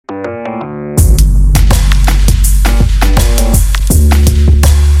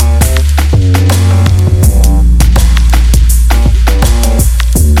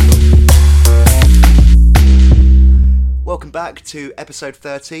back to episode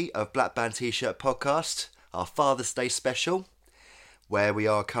 30 of Black Band T-Shirt Podcast, our Father's Day special, where we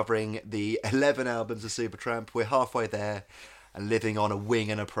are covering the 11 albums of Supertramp. We're halfway there and living on a wing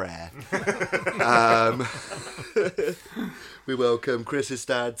and a prayer. We welcome Chris's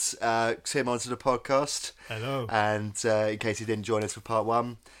dad, Tim, onto the podcast. Hello. And in case he didn't join us for part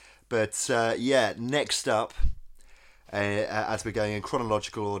one. But next up, as we're going in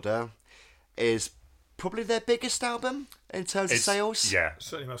chronological order, is probably their biggest album in terms of sales. Yeah,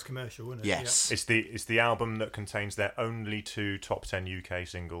 Certainly most commercial, isn't it? Yes. it's the album that contains their only 2 top 10 UK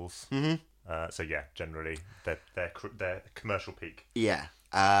singles. So yeah, generally their commercial peak. Yeah.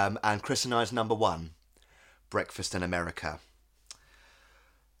 And Chris and I's number 1, Breakfast in America.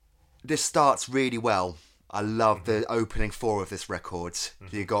 This starts really well. I love the opening 4 of this record.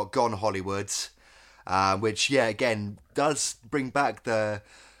 You got Gone Hollywood, which again does bring back the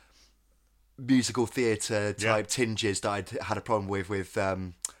musical theatre type tinges that I'd had a problem with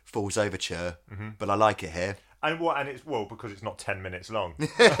Fool's Overture, but I like it here. And it's because it's not 10 minutes long,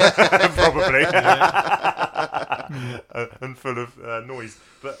 probably, and full of noise.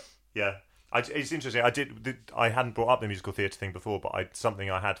 But yeah, it's interesting. I hadn't brought up the musical theatre thing before, but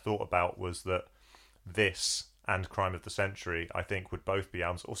something I had thought about was that this and Crime of the Century, I think, would both be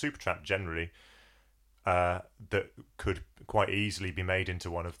albums, or Supertramp generally, that could quite easily be made into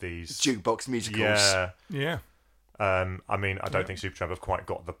one of these jukebox musicals. Yeah. I mean, I don't think Supertramp have quite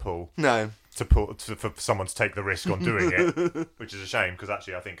got the pull. No. For someone to take the risk on doing it, which is a shame, because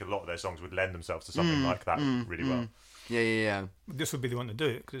actually I think a lot of their songs would lend themselves to something like that really well. Yeah. This would be the one to do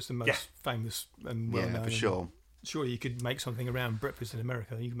it because it's the most famous and well known. Yeah, for sure. Surely you could make something around Breakfast in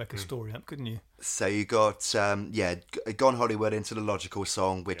America. You could make a story up, couldn't you? So you got Gone Hollywood into the Logical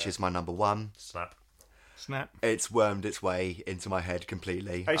Song, which is my number 1. Snap. It's wormed its way into my head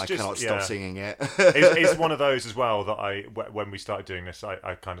completely. I cannot stop singing it. It's one of those as well that when we started doing this,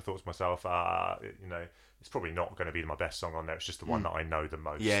 I kind of thought to myself, it's probably not going to be my best song on there. It's just the one that I know the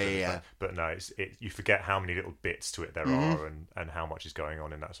most. But no, you forget how many little bits to it there are and how much is going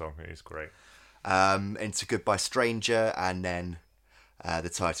on in that song. It is great. Into Goodbye Stranger, and then the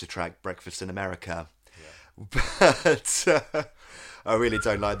title track, Breakfast in America. Yeah. But I really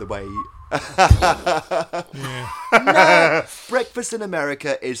don't like the way... No, Breakfast in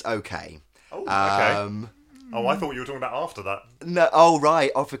America is okay. Oh, okay. I thought you were talking about after that. No, right,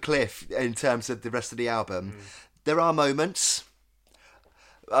 off a cliff in terms of the rest of the album. There are moments.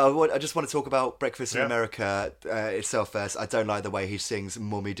 I just want to talk about Breakfast in America itself first. I don't like the way he sings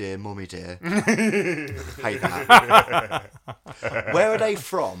Mummy Dear, Mummy Dear. Hate that. Where are they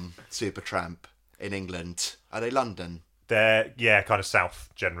from, Supertramp, in England? Are they London? They're kind of south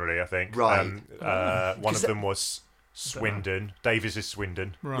generally, I think. Right. One of them was Swindon. Davies is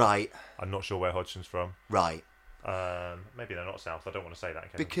Swindon. Right. I'm not sure where Hodgson's from. Right. Maybe they're not south. I don't want to say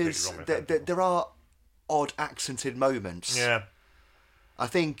that. Because there are odd accented moments. Yeah. I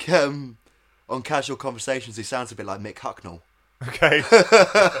think on Casual Conversations he sounds a bit like Mick Hucknall. Okay.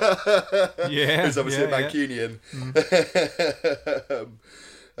 Yeah. Who's obviously a Mancunian.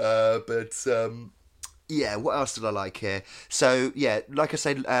 What else did I like here? So, like I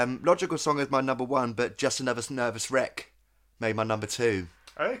said, Logical Song is my number 1, but Just Another Nervous Wreck made my number 2.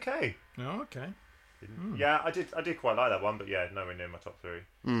 Okay. Oh, okay. Yeah, I did quite like that one, but nowhere near my top 3.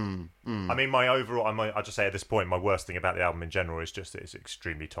 I mean, my overall, I just say at this point, my worst thing about the album in general is just that it's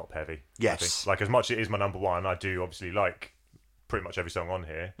extremely top heavy. Yes. I think. Like, as much as it is my number 1, I do obviously like pretty much every song on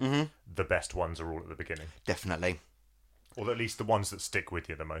here. The best ones are all at the beginning. Definitely. Or at least the ones that stick with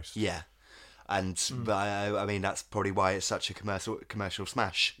you the most. Yeah. And I mean, that's probably why it's such a commercial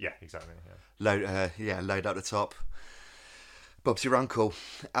smash. Yeah, exactly. Yeah. Load up the top. Bob's your uncle.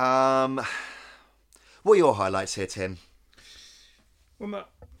 What are your highlights here, Tim? Well,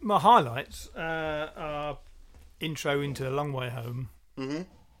 my highlights are Intro into A Long Way Home and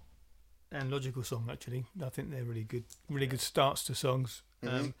Logical Song, actually. I think they're really good starts to songs.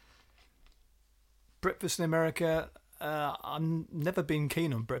 Breakfast in America... I've never been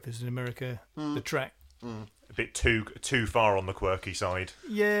keen on Breakfast in America, the track. A bit too far on the quirky side.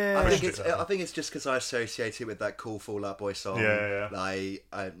 Yeah. I think it's just because I associate it with that cool Fall Out Boy song.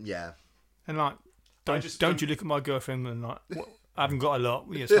 Yeah. And like, don't you look at my girlfriend and like, what? I haven't got a lot.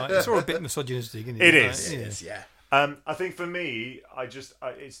 It's all a bit misogynistic, isn't it? It is. It is, yeah. I think for me,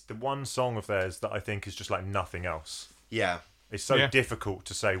 it's the one song of theirs that I think is just like nothing else. Yeah. It's so difficult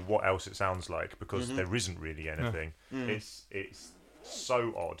to say what else it sounds like because there isn't really anything. It's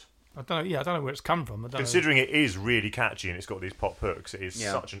so odd. I don't know where it's come from. Considering it is really catchy and it's got these pop hooks, it is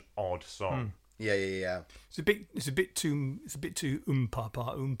such an odd song. Yeah. It's a bit too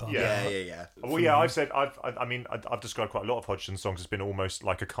papa. Yeah. Well, yeah, I've described quite a lot of Hodgson songs as being almost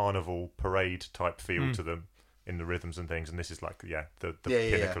like a carnival parade type feel to them in the rhythms and things, and this is like the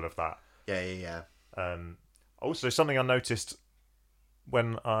pinnacle of that. Yeah. Also, something I noticed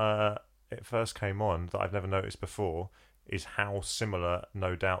when it first came on that I've never noticed before is how similar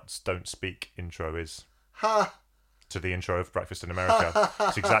No Doubt's "Don't Speak" intro is to the intro of Breakfast in America.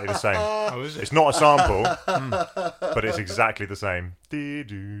 It's exactly the same. Oh, is it? It's not a sample, but it's exactly the same.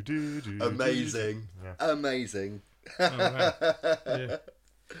 Amazing. Amazing. Oh, wow. Yeah.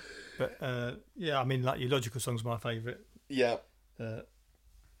 But I mean, like your Logical song's my favourite. Yeah.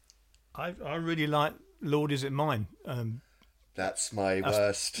 I really like "Lord Is It Mine." That's my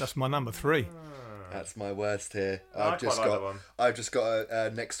worst. That's my number 3. That's my worst here. I quite like that one. I've just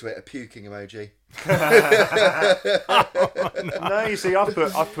got next to it a puking emoji. No, you see, I've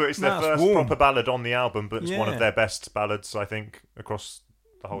put it's their first warm. proper ballad on the album, but it's one of their best ballads, I think, across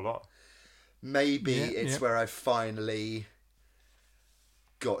the whole lot. Maybe it's where I finally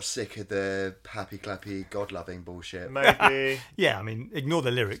got sick of the happy clappy God loving bullshit. Maybe. Yeah, I mean, ignore the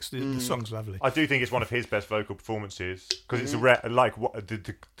lyrics. The song's lovely. I do think it's one of his best vocal performances because it's like what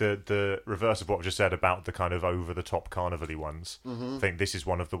the reverse of what I just said about the kind of over the top carnival-y ones. I think this is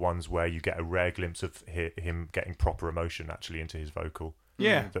one of the ones where you get a rare glimpse of him getting proper emotion actually into his vocal.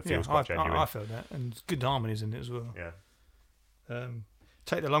 Yeah, that feels quite genuine. I felt that, and good harmonies in it as well. Yeah.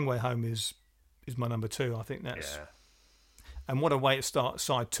 Take the Long Way Home is my number 2. I think that's. Yeah. And what a way to start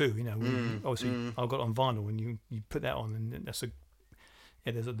side 2, you know. Obviously, I got it on vinyl, and you put that on, and that's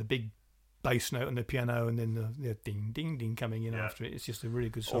there's the big bass note on the piano, and then the ding, ding, ding coming in after it. It's just a really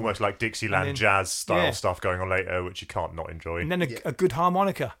good song. Almost like Dixieland jazz style stuff going on later, which you can't not enjoy. And then a good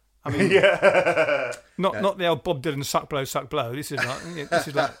harmonica. I mean, not the old Bob Dylan suck blow. This is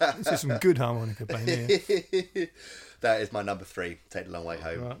some good harmonica playing here. That is my number 3. Take the Long Way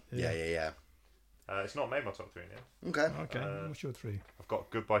Home. Right, yeah. It's not made my top 3 now. Okay. What's your 3? I've got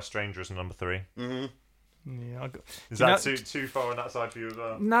Goodbye Stranger as number 3. Yeah, is that too far on that side for you as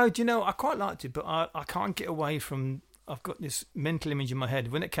well? No, do you know, I quite liked it, but I can't get away from... I've got this mental image in my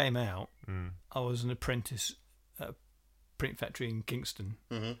head. When it came out, I was an apprentice at a print factory in Kingston.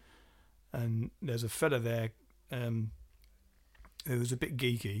 And there's a fella there who was a bit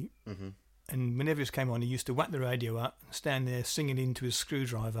geeky. And whenever this came on, he used to whack the radio up and stand there singing into his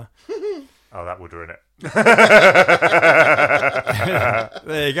screwdriver. Oh, that would ruin it.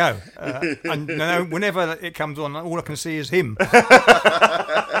 There you go. And whenever it comes on, all I can see is him.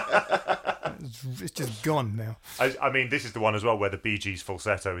 It's just gone now. I mean, this is the one as well where the Bee Gees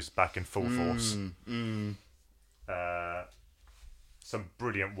falsetto is back in full force. Some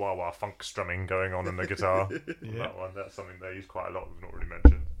brilliant wah-wah funk strumming going on in the guitar. That one, that's something they use quite a lot. We've not really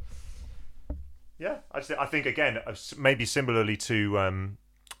mentioned. Yeah, I think again, maybe similarly to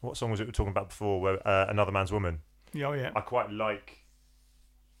what song was it we were talking about before? Where Another Man's Woman. Oh yeah. I quite like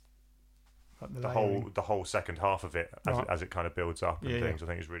the whole second half of it as it kind of builds up and things. I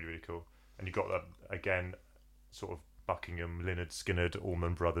think it's really, really cool. And you got that again, sort of Buckingham, Lynyrd Skynyrd,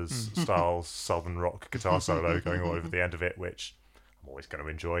 Allman Brothers style southern rock guitar solo going all over the end of it, which I'm always going to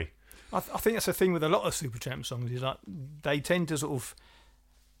enjoy. I think that's the thing with a lot of Supertramp songs is like they tend to sort of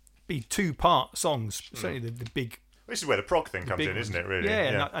be 2-part songs. Certainly the big. This is where the prog thing comes in, isn't it? Really?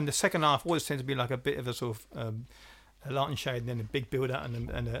 Yeah. And the second half always tends to be like a bit of a sort of a light and shade, and then a big build up and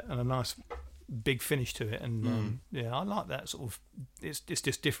a nice big finish to it. And I like that sort of. It's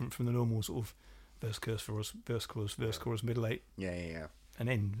just different from the normal sort of verse chorus middle 8. Yeah. And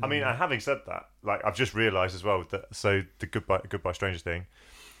end. I mean, having said that, like I've just realised as well that the Goodbye Stranger thing.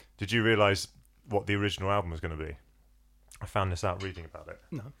 Did you realise what the original album was going to be? I found this out reading about it.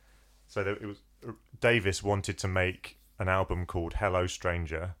 No. So it was Davis wanted to make an album called Hello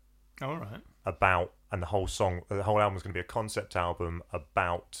Stranger. All right. And the whole album was going to be a concept album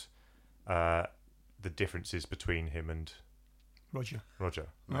about the differences between him and Roger. All right.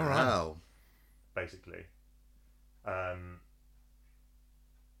 Wow. Basically. And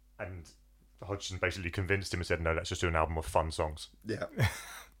Hodgson basically convinced him and said, no, let's just do an album of fun songs. Yeah.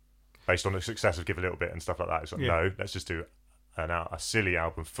 Based on the success of Give a Little Bit and stuff like that. It's like, no, let's just do a silly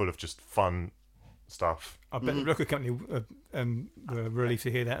album full of just fun stuff. I bet the record company were relieved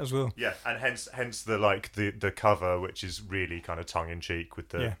to hear that as well. Yeah, and hence the cover, which is really kind of tongue in cheek with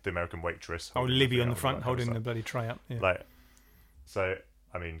the American waitress. Oh, Libby on the front holding the bloody tray up. Yeah. So,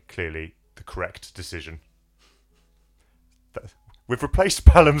 I mean, clearly the correct decision. We've replaced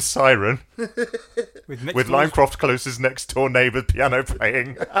Pelham's Siren with Linecroft Close's next door neighbour piano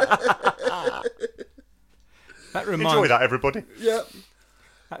playing. Enjoy that, everybody. Yeah.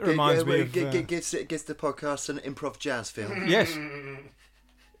 That reminds me of... gives the podcast an improv jazz feel. Yes.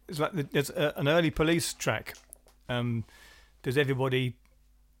 It's like there's an early Police track. Does everybody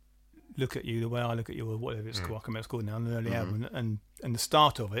look at you the way I look at you, or whatever it's called? I can't remember what it's called now, an early album. And the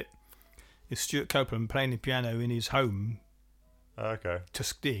start of it is Stuart Copeland playing the piano in his home to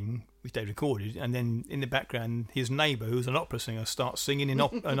Sting, which they recorded, and then in the background his neighbour, who's an opera singer, starts singing an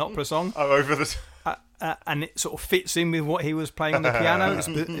opera song. Oh, over the... and it sort of fits in with what he was playing on the piano.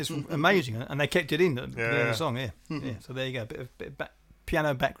 It's amazing, and they kept it in the song. Yeah. So there you go, a bit of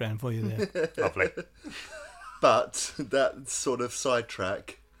piano background for you there. Lovely. But that sort of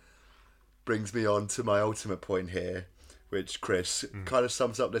sidetrack brings me on to my ultimate point here, which, Chris, kind of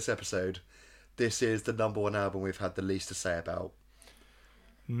sums up this episode. This is the number one album we've had the least to say about.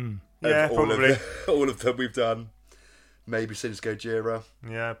 Yeah, probably. All of them we've done. Maybe since Gojira.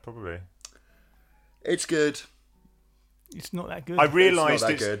 Yeah, probably. It's good. It's not that good. I realised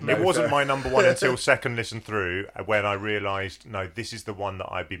it wasn't my number one until second listen through, when I realised, no, this is the one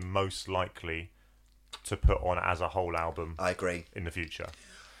that I'd be most likely to put on as a whole album. I agree. In the future.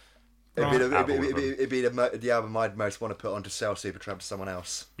 It'd be the album I'd most want to put on to sell Supertramp to someone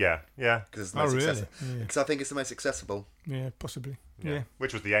else. Yeah. Because Because I think it's the most accessible. Yeah, possibly. Yeah.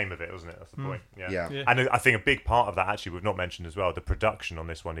 Which was the aim of it, wasn't it? That's the point. Yeah. And I think a big part of that, actually, we've not mentioned as well, the production on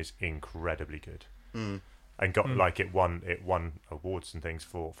this one is incredibly good. And got it won awards and things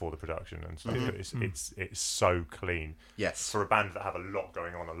for the production and stuff. It's so clean. Yes. For a band that have a lot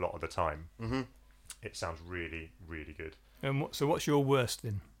going on a lot of the time, it sounds really, really good. So what's your worst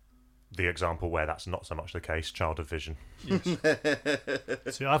then? The example where that's not so much the case, Child of Vision. Yes.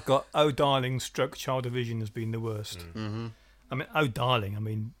 So I've got Oh Darling stroke Child of Vision has been the worst. I mean, Oh Darling, I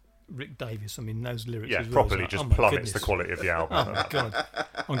mean, Rick Davies, I mean, those lyrics as well. Properly just plummets the quality of the album. Oh my God.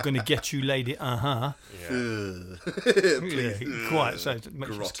 I'm going to get you, lady, Please. Quite, so it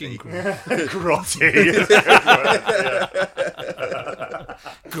makes your skin crawl. Grotty.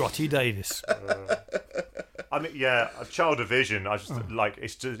 Grotty Davis. I mean, A Child of Vision. I just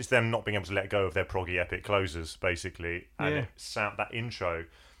it's them not being able to let go of their proggy epic closers, basically, and that intro,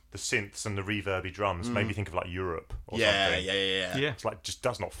 the synths and the reverby drums made me think of like Europe or something. Yeah. It's like just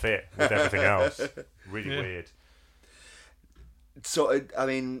does not fit with everything else. Really weird. So I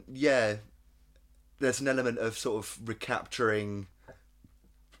mean, there's an element of sort of recapturing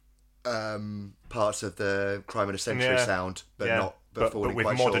parts of the Crime of the Century sound, but not. But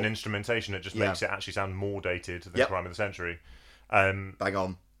with modern instrumentation, it just makes it actually sound more dated than Crime of the Century. Bang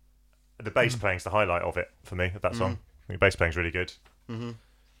on. The bass playing's the highlight of it for me, of that song. I think bass playing's really good.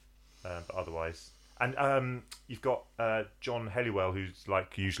 But otherwise... And you've got John Helliwell, who's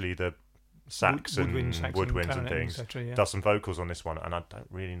like usually the sax and woodwinds and things, does some vocals on this one, and I don't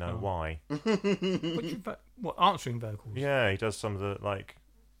really know why. What, answering vocals? Yeah, he does some of the, like...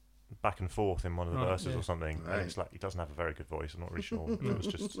 back and forth in one of the verses or something. Right. And it's like he doesn't have a very good voice. I'm not really sure. It was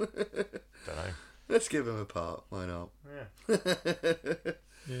just don't know. Let's give him a part. Why not?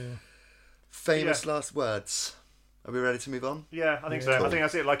 Yeah. Famous last words. Are we ready to move on? Yeah, I think so. Cool. I think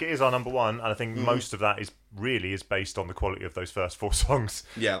that's it. Like, it is our number one, and I think most of that is based on the quality of those first 4 songs.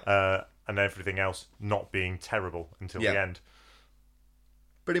 Yeah. And everything else not being terrible until the end.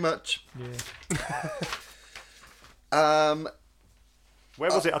 Pretty much. Yeah. Where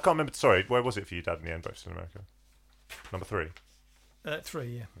was it? I can't remember. Sorry, where was it for you, Dad, in the end, Breakfast in America? Number 3?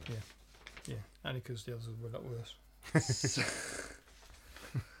 3, yeah. Only because the others were a lot worse.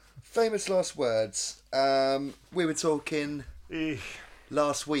 Famous last words. We were talking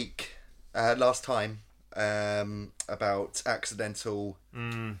last time, about accidental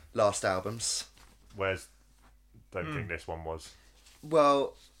last albums. Whereas, don't think this one was.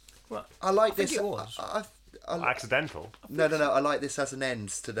 Well, I like this. It was. Accidental? No. I like this as an end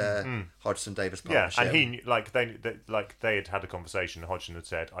to the Hodgson Davis partnership. Yeah, and they had a conversation. Hodgson had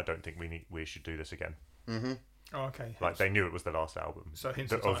said, "I don't think we should do this again." Mm-hmm. Oh, okay. Like they knew it was the last album. So hence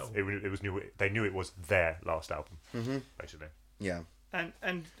the title. They knew it was their last album, basically. Yeah. And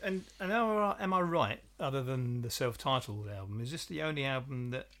am I right? Other than the self-titled album, is this the only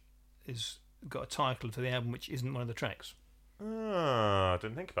album that is got a title to the album which isn't one of the tracks? I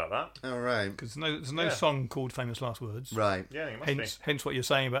didn't think about that. All right. Because there's no song called Famous Last Words. Right. Yeah, it must be. Hence what you're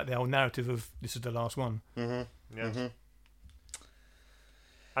saying about the whole narrative of this is the last one. Mm-hmm. Yeah. Mm-hmm.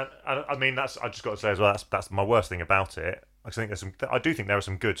 And I mean, I just got to say as well, that's my worst thing about it. I do think there are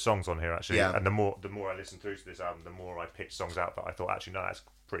some good songs on here, actually. Yeah. And the more I listen through to this album, the more I pick songs out that I thought, actually, no, that's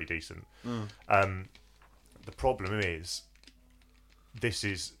pretty decent. The problem is,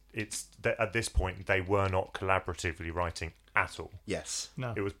 at this point, they were not collaboratively writing at all. Yes.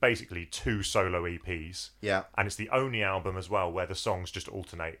 No. It was basically 2 solo EPs. Yeah. And it's the only album as well where the songs just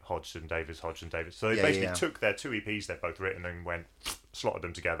alternate Hodgson Davis. So they Yeah, basically yeah. took their 2 EPs they've both written and went, slotted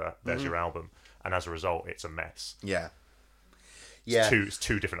them together. There's your album. And as a result, it's a mess. Yeah. Yeah. It's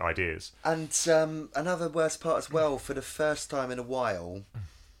two different ideas. And another worst part as well, for the first time in a while,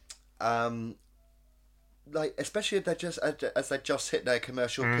 like especially if they just as they just hit their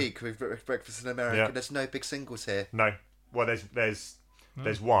commercial peak with Breakfast in America, Yeah. there's no big singles here. No. Well, there's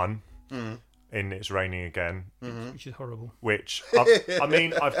one in It's Raining Again, Which is horrible. which, I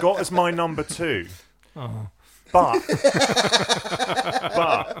mean, I've got as my number 2. Oh. But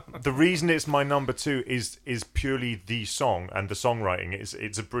the reason it's my number 2 is purely the song and the songwriting.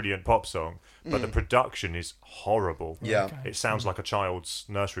 It's a brilliant pop song, but the production is horrible. Yeah. Okay. It sounds like a child's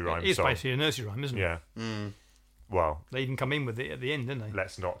nursery rhyme It's song. basically a nursery rhyme, isn't it? Yeah. Well, They even come in with it at the end, didn't they?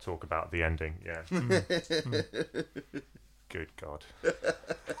 let's not talk about the ending. Yeah. Good God.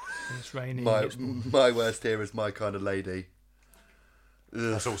 It's raining. My worst here is My Kind of Lady.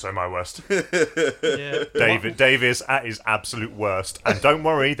 That's also my worst. Yeah. Davis at his absolute worst. And don't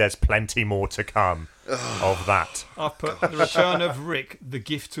worry, there's plenty more to come of that. I've put The Return of Rick, The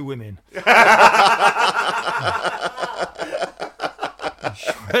Gift to Women.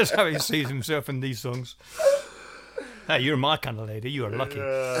 That's how he sees himself in these songs. Hey, you're my kind of lady. You are lucky.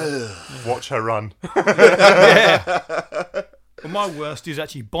 Watch her run. Well, my worst is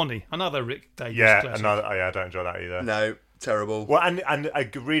actually Bonnie, another Rick Davis Yeah, classic. I don't enjoy that either. No, terrible. Well, and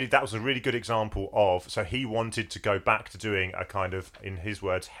really, that was a really good example of. So he wanted to go back to doing a kind of, in his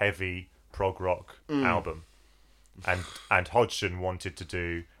words, heavy prog rock album, and Hodgson wanted to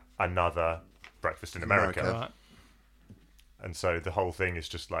do another Breakfast in America. America. Right. And so the whole thing is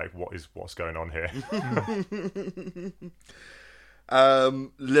just like, what's going on here?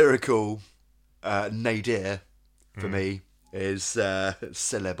 Lyrical nadir for me is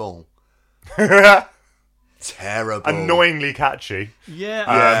C'est le bon. Terrible. Annoyingly catchy.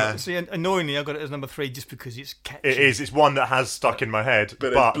 Yeah. See, annoyingly, I got it as number 3 just because it's catchy. It is. It's one that has stuck in my head,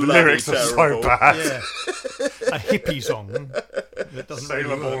 But but it's the lyrics are bloody so bad. Yeah. A hippie song that doesn't really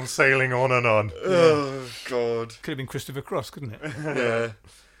Sailor work. Moon sailing on and on. Oh God. Could have been Christopher Cross, couldn't it? Yeah.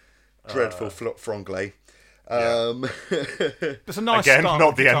 Dreadful Franglais. It's a nice Again, start not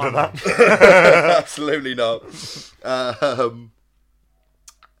with the end of guitar. that. Absolutely not.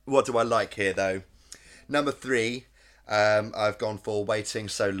 What do I like here, though? Number 3, I've gone for Waiting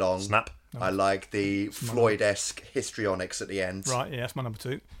So Long. Snap. I like the Floyd-esque histrionics at the end. Right, yeah, that's my number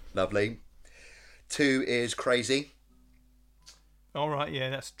 2. Lovely. 2 is Crazy. All right, yeah,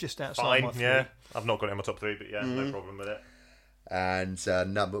 that's just outside Fine, my 3. yeah. I've not got it in my top 3, but yeah, no problem with it. And for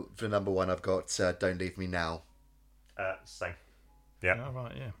number 1, I've got Don't Leave Me Now. Same. Yeah. All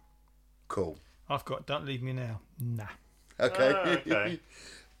right, yeah. Cool. I've got Don't Leave Me Now. Nah. Okay. Okay.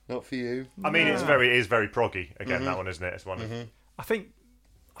 Not for you. I mean, it is very proggy. Again, that one, isn't it? It's one. I think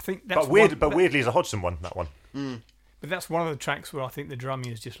that's But weirdly, is a Hodgson one. That one. But that's one of the tracks where I think the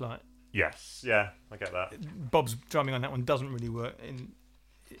drumming is just like Yes. Yeah, I get that. Bob's drumming on that one doesn't really work.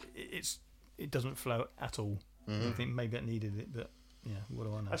 It doesn't flow at all. I think maybe it needed it, but yeah, what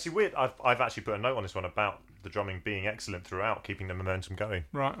do I know? Actually, weird. I've actually put a note on this one about the drumming being excellent throughout, keeping the momentum going.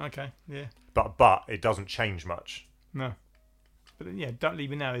 Right, okay, yeah, But it doesn't change much. no. But yeah, Don't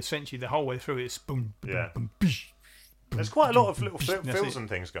Leave Me Now. Essentially, the whole way through it's boom, boom, Yeah. boom, bish, There's quite a lot of little That's fills it. and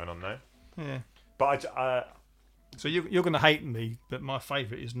things going on there. yeah. But So you're going to hate me, but my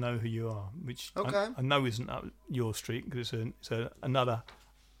favourite is Know Who You Are, which Okay. I know isn't up your street because it's another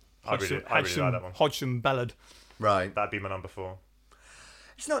I really like that one. Hodgson ballad. Right. That'd be my number 4.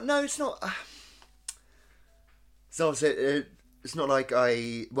 It's not. No, it's not. It's obviously. It's not like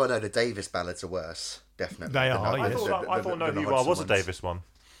I. Well, no, the Davis ballads are worse. Definitely. They than are, the- yes. I thought No than the Who You Are Hodgson was a ones. Davis one.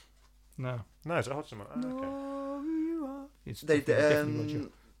 No. No, it's a Hodgson one. Oh, okay. Know Who You Are. It's They. definitely Roger.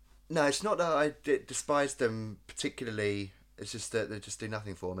 No, it's not that I despise them particularly. It's just that they just do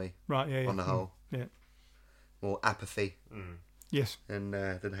nothing for me Right, yeah, yeah. on the whole. Yeah. More apathy Yes.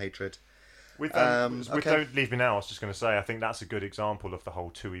 than hatred. With okay. Don't Leave Me Now, I was just going to say, I think that's a good example of the whole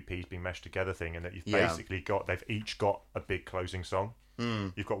 2 EPs being meshed together thing, and that you've Yeah. basically they've each got a big closing song.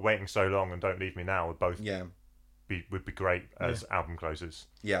 You've got Waiting So Long and Don't Leave Me Now would both Yeah. would be great as album closers,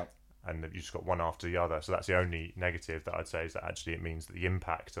 Yeah. and that you just got one after the other. So that's the only negative that I'd say, is that actually it means that the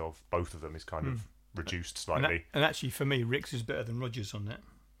impact of both of them is kind of reduced slightly. And actually, for me, Rick's is better than Rogers on that.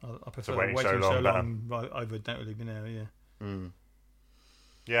 I prefer Waiting Waiting So So Long Long over Don't Leave Me Now, yeah.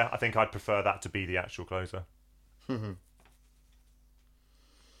 Yeah, I think I'd prefer that to be the actual closer.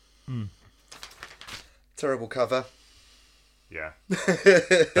 Terrible cover. Yeah.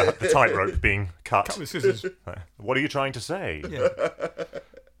 The tightrope being cut. Cut with scissors. What are you trying to say? Yeah.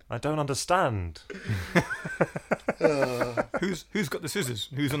 I don't understand. Who's got the scissors?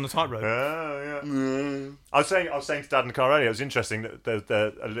 Who's on the tightrope? Yeah. I was saying to Dad in the car earlier, it was interesting that there's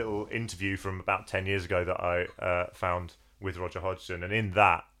a little interview from about 10 years ago that I found with Roger Hodgson, and in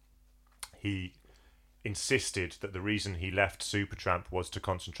that he insisted that the reason he left Supertramp was to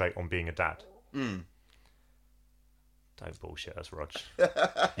concentrate on being a dad. Don't bullshit us, Rog.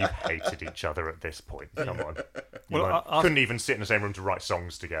 You hated each other at this point. Come on. You couldn't even sit in the same room to write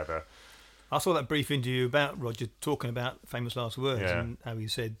songs together. I saw that brief interview about Roger talking about Famous Last Words, Yeah. and how he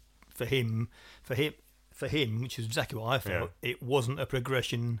said for him, which is exactly what I felt, it wasn't a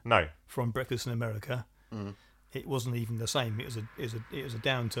progression No. from Breakfast in America. It wasn't even the same. It was a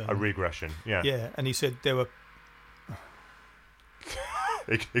downturn. A regression. Yeah. Yeah, and he said there were.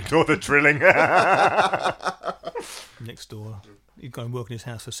 Ignore the drilling. Next door. He'd gone and work in his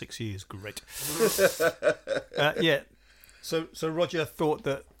house for 6 years. Great. Yeah. So Roger thought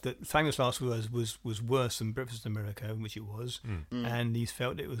that Famous Last Words was worse than Breakfast in America, which it was, and he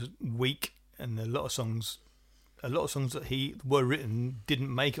felt it was weak, and a lot of songs that he were written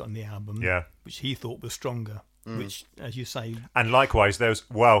didn't make it on the album. Yeah. Which he thought was stronger. Which, as you say, And likewise, there's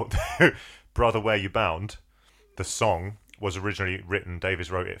Brother Where You Bound, the song was originally written, Davis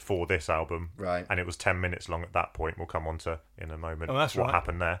wrote it for this album. Right. And it was 10 minutes long at that point. We'll come on to in a moment that's what right.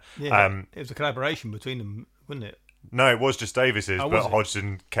 happened there. yeah, it was a collaboration between them, wasn't it? No, it was just Davis's, Oh, but was it?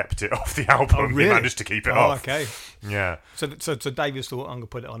 Hodgson kept it off the album. Oh, really? He managed to keep it Oh, off. okay. Yeah. So Davis thought, I'm going to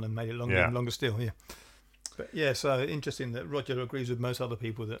put it on, and made it longer Yeah. and longer still, yeah. But yeah, so interesting that Roger agrees with most other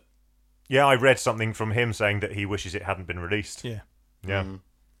people that, Yeah, I read something from him saying that he wishes it hadn't been released. yeah. Yeah.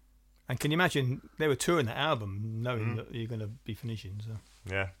 And can you imagine, they were touring that album knowing that you're going to be finishing, so.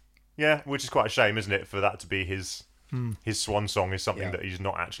 Yeah. Yeah, which is quite a shame, isn't it, for that to be his swan song is something Yeah. that he's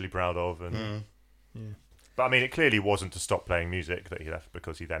not actually proud of. And Yeah. But I mean, it clearly wasn't to stop playing music that he left,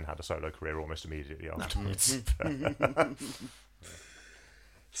 because he then had a solo career almost immediately afterwards.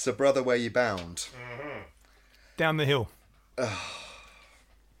 So, Brother Where You Bound. Down the hill.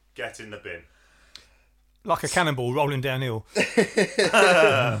 Get in the bin. Like a cannonball rolling downhill.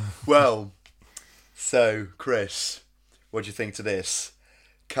 Well, so, Chris, what do you think to this?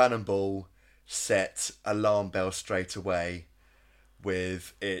 Cannonball set alarm bell straight away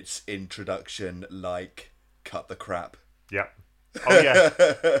with its introduction like Cut the Crap. Yeah. Oh, yeah.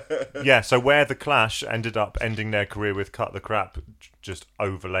 Yeah, so where The Clash ended up ending their career with Cut the Crap, just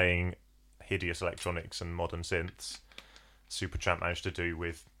overlaying hideous electronics and modern synths, Supertramp managed to do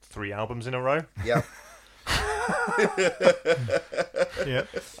with 3 albums in a row. Yeah. Yeah.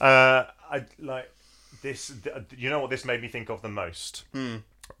 I like this. You know what this made me think of the most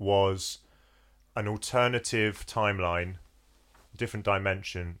was an alternative timeline, different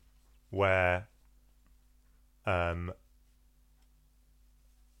dimension, where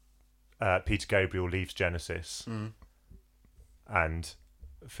Peter Gabriel leaves Genesis, and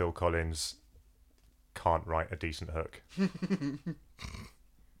Phil Collins can't write a decent hook.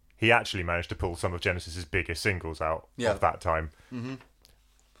 He actually managed to pull some of Genesis's biggest singles out of that time. Mm-hmm.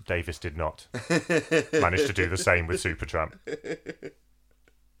 Davis did not. Managed to do the same with Supertramp.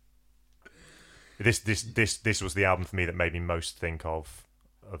 This was the album for me that made me most think of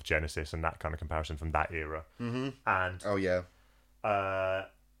Genesis and that kind of comparison from that era. Mm-hmm. And Oh, yeah.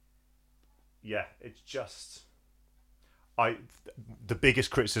 yeah, it's just the biggest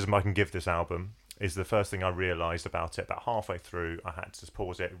criticism I can give this album is the first thing I realised about it. About halfway through, I had to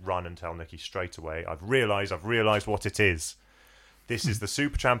pause it, run and tell Nikki straight away, I've realised what it is. This is the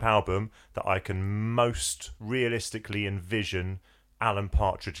Supertramp album that I can most realistically envision Alan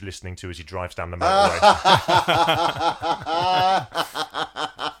Partridge listening to as he drives down the motorway.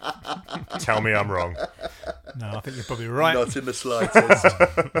 Tell me I'm wrong. No, I think you're probably right. Not in the slightest.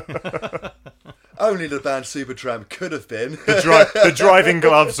 Only the band Supertramp could have been. The driving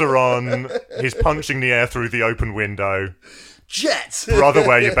gloves are on. He's punching the air through the open window. Jet! Brother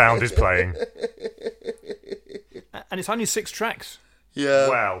Where You Bound is playing. And it's only 6 tracks Yeah.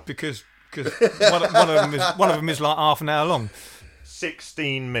 Wow. because one of them is like half an hour long.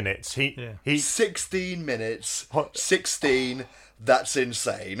 16 minutes. He 16 minutes. 16. That's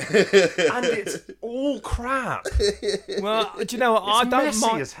insane. and it's all crap. Well, do you know what? I don't messy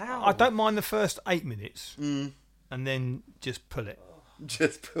mind. as hell. I don't mind the first 8 minutes, and then just pull it.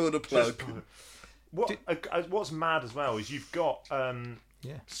 Just pull the plug. What's mad as well is you've got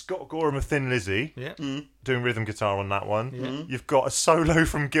Yeah. Scott Gorham of Thin Lizzy Yeah. doing rhythm guitar on that one. Yeah. You've got a solo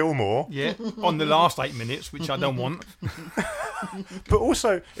from Gilmore. Yeah. On the last 8 minutes, which I don't want. But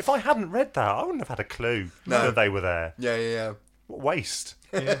also, if I hadn't read that, I wouldn't have had a clue that they were there. Yeah. What a waste.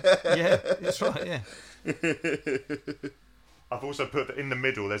 Yeah. Yeah. That's right. Yeah. I've also put that in the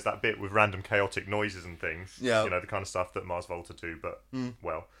middle, there's that bit with random chaotic noises and things. Yeah. You know, the kind of stuff that Mars Volta do, but,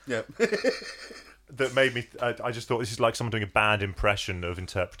 well. Yeah. That made me... I just thought this is like someone doing a bad impression of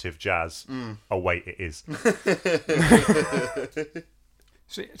interpretive jazz. Oh, wait, it is.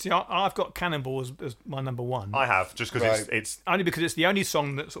 See, I've got Cannonball as my number one. I have, just because it's... Only because it's the only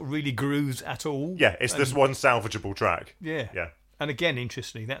song that sort of really grooves at all. Yeah, it's this one salvageable track. Yeah. Yeah. And again,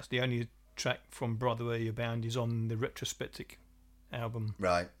 interestingly, that's the only track from Brother Where You're Bound is on the retrospective album.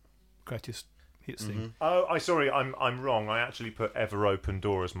 Right. Greatest hits thing. Oh, I'm wrong. I actually put Ever Open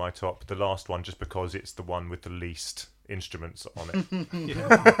Door as my top, the last one, just because it's the one with the least instruments on it.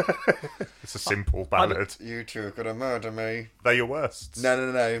 Yeah. It's a simple ballad. You two are gonna murder me. They're your worsts.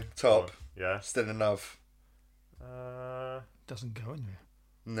 No. Top. Yeah. Still in love. Doesn't go in there.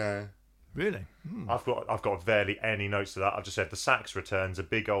 No. Really? I've got barely any notes to that. I've just said the sax returns, a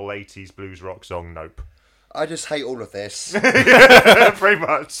big old 80s blues rock song. Nope. I just hate all of this. Pretty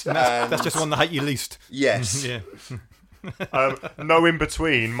much. That's just the one that hate you least. Yes. Yeah. No in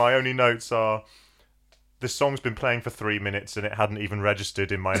between. My only notes are this song's been playing for 3 minutes and it hadn't even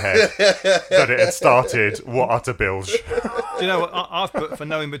registered in my head that it had started. What utter bilge. Do you know what? I've put for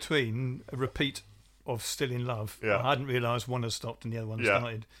no in between a repeat of Still in Love. Yeah. I hadn't realised one had stopped and the other one had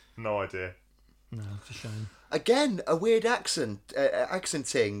started. No idea. No, it's a shame. Again, a weird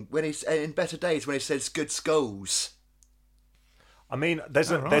accenting when he's in Better Days when he says "good skulls." I mean,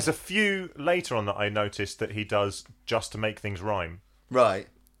 there's a few later on that I noticed that he does just to make things rhyme. Right.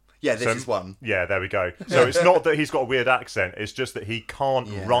 Yeah, this is one. Yeah, there we go. So it's not that he's got a weird accent, it's just that he can't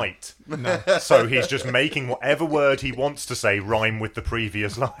write. No. So he's just making whatever word he wants to say rhyme with the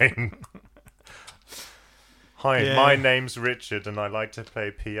previous line. Hi, my name's Richard and I like to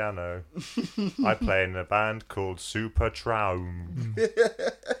play piano. I play in a band called Super Traum.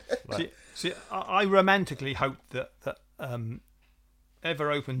 See, I romantically hoped that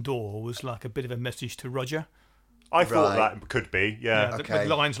Ever Open Door was like a bit of a message to Roger. I thought that could be, yeah. The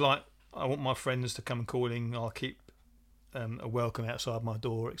lines like, I want my friends to come calling, I'll keep a welcome outside my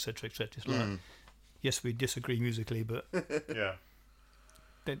door, etc., etc. It's like, yes, we disagree musically, but Yeah.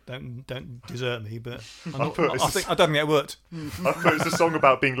 don't desert me. But I don't think it worked. I thought it's a song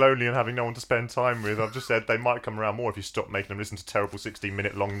about being lonely and having no one to spend time with. I've just said they might come around more if you stop making them listen to terrible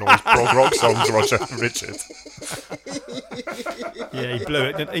 16-minute long noise prog rock songs, Roger Richard. Yeah, he blew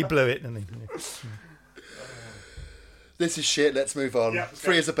it, didn't he? This is shit. Let's move on. Yeah,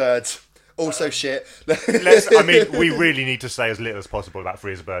 Free as a bird. Also shit. We really need to say as little as possible about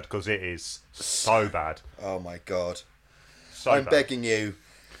Free as a Bird because it is so bad. Oh my god. So I'm bad. begging you.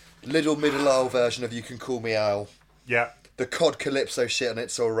 Little middle Isle version of You Can Call Me Al. Yeah. The Cod Calypso shit and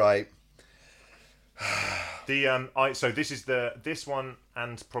It's Alright. So this is this one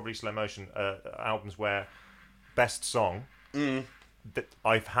and probably Slow Motion albums where best song that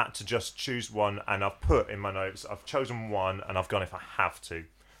I've had to just choose one and I've put in my notes. I've chosen one and I've gone if I have to,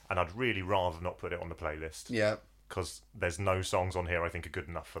 and I'd really rather not put it on the playlist. Yeah. Because there's no songs on here I think are good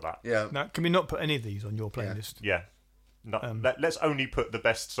enough for that. Yeah. Now, can we not put any of these on your playlist? Yeah. No, let's only put the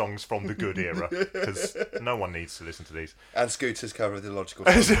best songs from the good era because no one needs to listen to these. And Scooter's cover of the Logical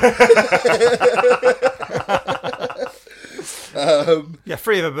Song. Yeah,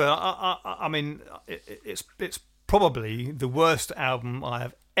 Free of a Bird. I mean, it's probably the worst album I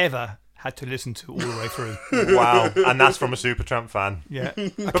have ever had to listen to all the way through. Wow, and that's from a Supertramp fan. Yeah,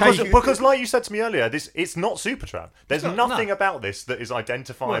 Because like you said to me earlier, it's not Supertramp. There's nothing about this that is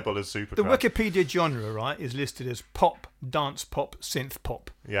identifiable as Supertramp. The Wikipedia genre, right, is listed as pop, dance pop, synth pop.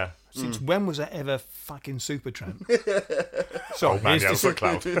 Yeah. Since when was that ever fucking Supertramp? Sorry, Oh man, yeah, it's a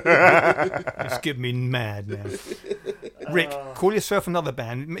cloud. it's getting me mad now. Rick, call yourself another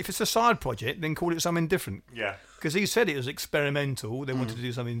band. If it's a side project, then call it something different. Yeah. Because he said it was experimental. They wanted to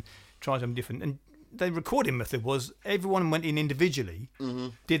do something, try something different. And the recording method was everyone went in individually,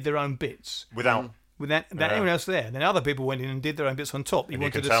 did their own bits. Without anyone else there. Then other people went in and did their own bits on top. He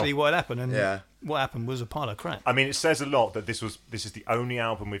wanted to see what happened. And what happened was a pile of crap. I mean, it says a lot that this is the only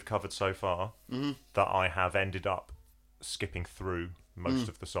album we've covered so far that I have ended up skipping through most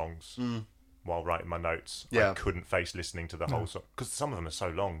of the songs while writing my notes. Yeah. I couldn't face listening to the whole song because some of them are so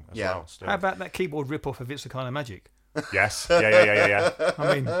long as well. Still. How about that keyboard rip-off of It's a Kind of Magic? Yes. Yeah.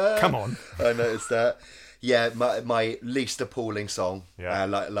 I mean, come on. I noticed that. Yeah, my least appalling song, Yeah.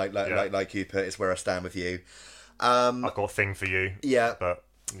 like you put, is Where I Stand With You. I've got a thing for you. Yeah. But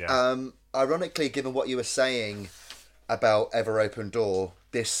yeah. Ironically, given what you were saying about Ever Open Door,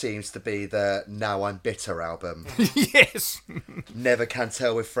 this seems to be the Now I'm Bitter album. Yes. Never Can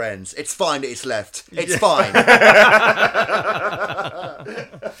Tell with Friends. It's fine that it's left. It's fine.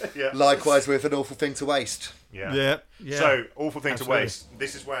 Yeah. Likewise with An Awful Thing to Waste. Yeah. So, Awful Thing Absolutely. to Waste.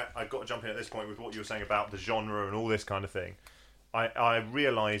 This is where I've got to jump in at this point with what you were saying about the genre and all this kind of thing. I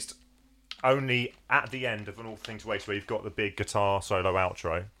realised only at the end of An Awful Thing to Waste, where you've got the big guitar solo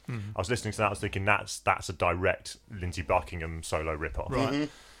outro. I was listening to that, I was thinking that's a direct Lindsey Buckingham solo rip-off. Right.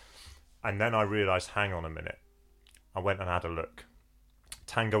 And then I realised, hang on a minute. I went and had a look.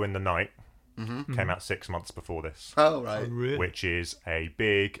 Tango in the Night came out 6 months before this, Oh, right. Really? which is a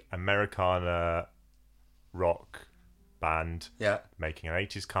big Americana rock band Yeah. making an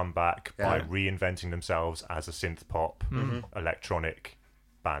 80s comeback by reinventing themselves as a synth pop electronic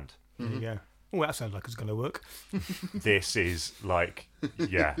band. There you go. Oh, that sounds like it's going to work. This is like,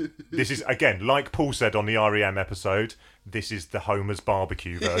 this is, again, like Paul said on the REM episode, this is the Homer's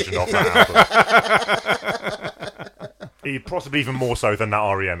Barbecue version of that album. Possibly even more so than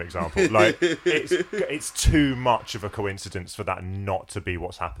that REM example. Like, it's too much of a coincidence for that not to be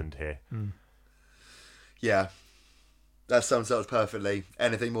what's happened here. Yeah. That sums it up perfectly.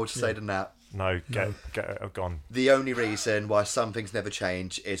 Anything more to say than that? No, get gone. The only reason why some things never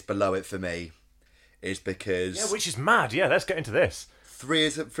change is Below It for me. Is because Yeah, which is mad. Yeah, let's get into this. Free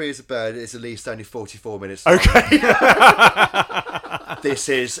as a Bird is at least only 44 minutes long. Okay. This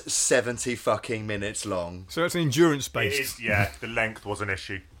is 70 fucking minutes long. So it's an endurance It based. is, yeah, the length was an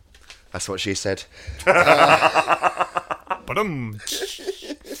issue. That's what she said. But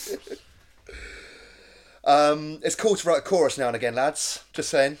It's cool to write a chorus now and again, lads. Just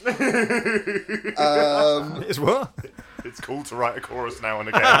saying. it's what? It's cool to write a chorus now and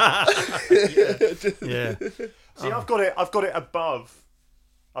again. Yeah. See, I've got it above.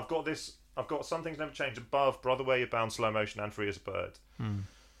 I've got Some Things Never Change above Brother Where You're Bound, Slow Motion, and Free as a Bird. And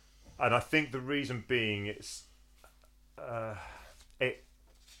I think the reason being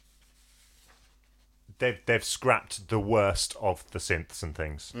they've scrapped the worst of the synths and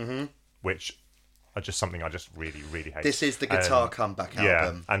things, which are just something I just really, really hate. This is the guitar comeback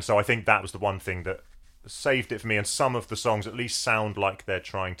album. And so I think that was the one thing that saved it for me, and some of the songs at least sound like they're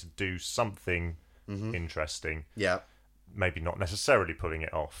trying to do something interesting. Yeah. Maybe not necessarily pulling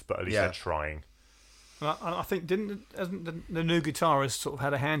it off, but at least they're trying. I think hasn't the new guitarist sort of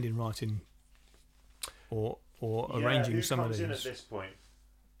had a hand in writing or arranging some of these? Who comes in at this point?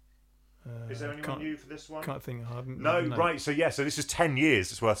 Is there anyone new for this one? Can't think. No, right. So so this is 10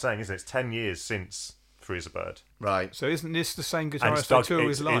 years. It's worth saying, isn't it? It's 10 years since Free as a Bird. Right. So isn't this the same And guitarist they tour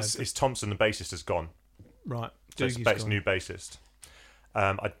with live? it's Thompson, the bassist, has gone. Right. So it's Doogie's gone. new bassist.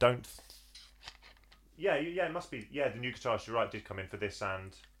 I don't. Yeah, it must be. Yeah, the new guitarist, you're right, did come in for this,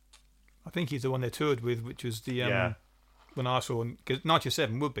 and I think he's the one they toured with, which was the when I saw, because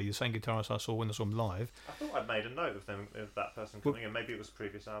 97 would be the same guitarist I saw when I saw him live. I thought I'd made a note of that person coming in. Maybe it was a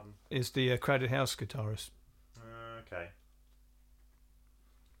previous album. Is the Crowded House guitarist? Okay.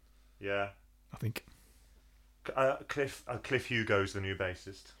 Yeah. I think. Cliff Hugo's the new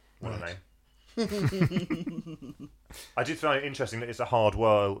bassist. What a name. I did find it interesting that it's a hard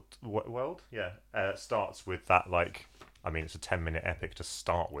world. Yeah. Starts with that, it's a 10-minute epic to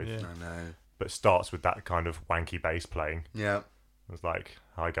start with. Yeah. I know. But starts with that kind of wanky bass playing. Yeah. It was like,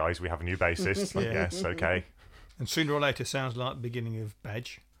 hi guys, we have a new bassist. Like, Yeah. yes, okay. And sooner or later sounds like the beginning of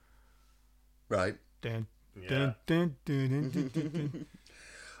Badge. Right. Dun, Yeah. dun, dun, dun, dun, dun, dun, dun.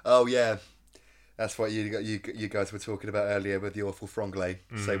 Oh, yeah. That's what you guys were talking about earlier with the Awful Franglais.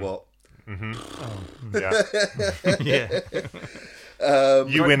 Say what? Yeah. Yeah.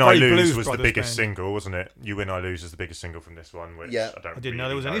 You Win, I Very Lose Blues was the Brothers biggest band. single, wasn't it? You Win, I Lose is the biggest single from this one, which Yeah. I don't I didn't know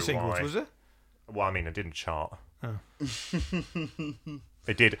there was any singles, why. was there? Well, I mean, it didn't chart. Oh.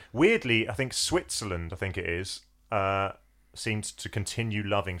 It did. Weirdly, I think Switzerland, seemed to continue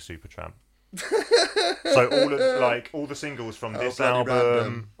loving Supertramp. So all the singles from this bloody album,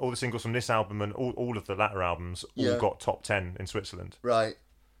 random. all the singles from this album, and all of the latter albums all got top 10 in Switzerland. Right.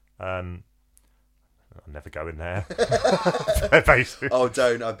 I'll never go in there. Basically. Oh,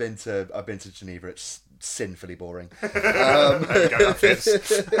 don't. I've been to Geneva. It's sinfully boring. There we go, that fits.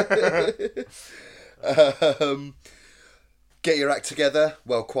 Get Your Act Together.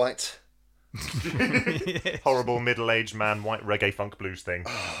 Well, quite. Horrible middle-aged man, white reggae funk blues thing.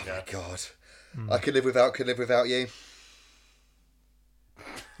 Oh, Yeah. my God. I could live without you.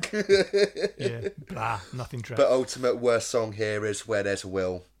 Yeah. Blah. Nothing track. But ultimate worst song here is Where There's a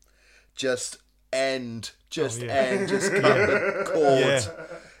Will. Just end. Just end. Just cut the cord. Yeah.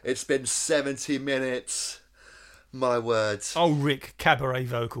 It's been 70 minutes. My words. Oh, Rick, cabaret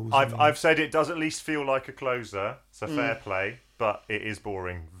vocals. I've said it does at least feel like a closer. So fair play, but it is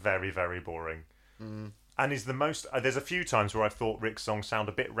boring. Very, very boring. And is the most. There's a few times where I've thought Rick's songs sound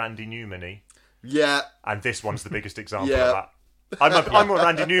a bit Randy Newman-y. Yeah. And this one's the biggest example Yeah. of that. I'm a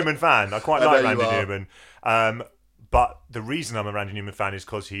Randy Newman fan. I quite like know you Randy are. Newman. But the reason I'm a Randy Newman fan is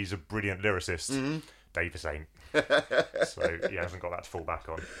because he's a brilliant lyricist. Davis ain't. So he hasn't got that to fall back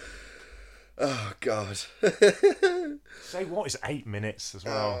on. Oh, God. Say what is 8 minutes as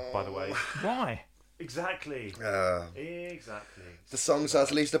well, by the way. Why? Exactly. Exactly. The songs I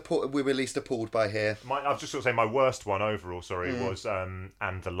was we were least appalled by here. I've just got to say my worst one overall, was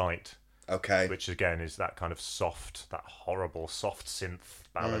And the Light. Okay. Which again is that kind of soft, that horrible soft synth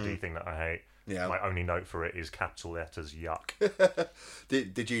ballady thing that I hate. Yeah. My only note for it is capital letters yuck.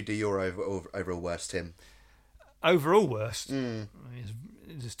 Did you do your overall worst, Tim? Overall worst.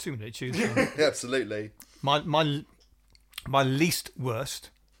 There's too many to choose from. Absolutely. My least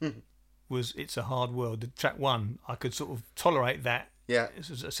worst was It's a Hard World. The track 1, I could sort of tolerate that. Yeah.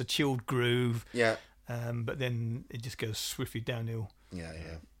 It's a chilled groove. Yeah. But then it just goes swiftly downhill. Yeah.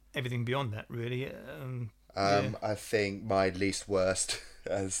 Everything beyond that, really. I think my least worst,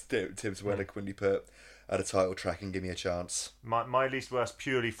 as Tim's well eloquently put, at a title track and Give Me a Chance. My least worst,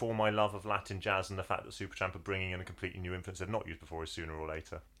 purely for my love of Latin jazz and the fact that Supertramp are bringing in a completely new influence they've not used before, is Sooner or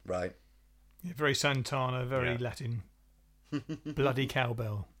Later. Right. Yeah, very Santana, very Latin. Bloody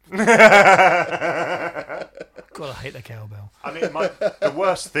cowbell. God, I hate the cowbell. I mean, the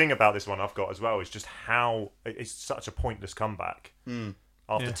worst thing about this one I've got as well is just how it's such a pointless comeback.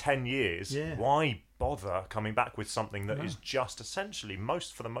 After 10 years, why bother coming back with something that is just essentially,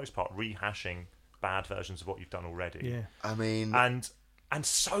 for the most part, rehashing bad versions of what you've done already? Yeah. I mean... And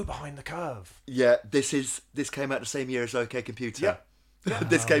so behind the curve. Yeah, this came out the same year as OK Computer. Yeah.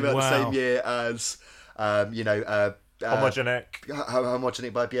 This came out the same year as, Homogenic.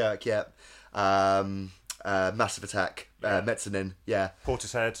 Homogenic by Björk, Massive Attack, Mezzanine,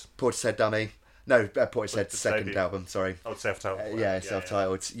 Portishead Dummy. No, Portishead's second album, sorry. Oh, self-titled.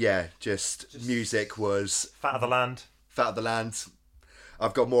 Self-titled. Yeah, just music was... Fat of the Land. Fat of the Land.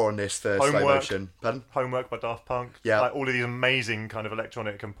 I've got more on this for Slow Motion. Pardon? Homework by Daft Punk. Yeah. Like all of these amazing kind of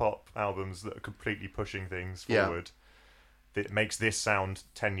electronic and pop albums that are completely pushing things forward. That makes this sound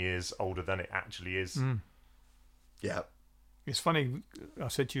 10 years older than it actually is. Yeah. It's funny, I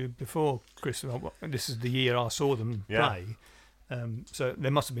said to you before, Chris, this is the year I saw them play. So they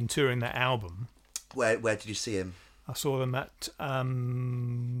must have been touring that album. Where did you see him? I saw them at the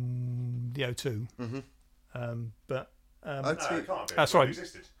O2. But O2? It can't be. Sorry. It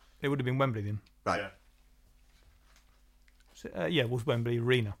existed. It would have been Wembley then. Right. Yeah. It was Wembley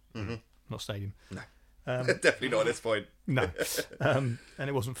Arena, not stadium. No. Definitely not at this point. No. And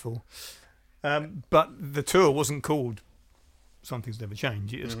it wasn't full. But the tour wasn't called Something's Never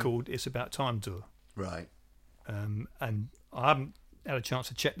Changed. It was called It's About Time Tour. Right. And I haven't had a chance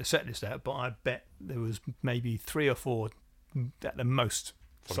to check the set list out, but I bet there was maybe 3 or 4 at the most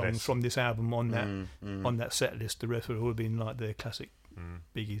songs from this album on that set list. The rest would all have been like the classic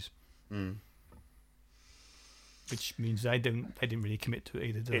biggies, which means they didn't really commit to it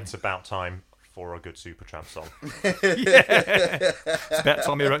either. Did It's about time for a good Supertramp song. It's about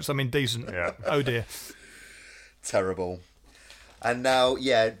time he wrote something decent. Yeah. Oh dear. Terrible. And now,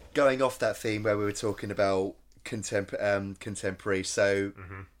 going off that theme where we were talking about contemporary. So,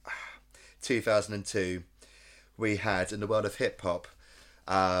 2002, we had in the world of hip hop.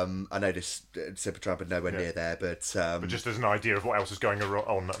 I know this Supertramp are nowhere near there, but just as an idea of what else was going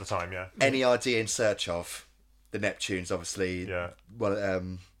on at the time, NERD In Search Of, the Neptunes, obviously,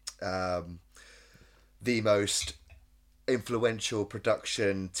 the most influential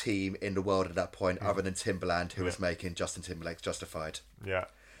production team in the world at that point, other than Timbaland, who was making Justin Timberlake's Justified. Yeah.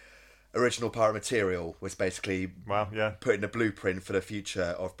 Original Pirate Material was basically putting the blueprint for the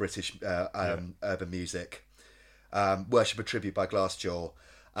future of British urban music. Worship a Tribute by Glassjaw.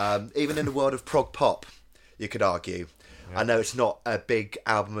 Even in the world of prog pop, you could argue. Yeah. I know it's not a big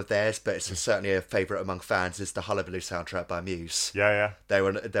album of theirs, but it's certainly a favourite among fans. Is the Hullabaloo soundtrack by Muse. Yeah. They were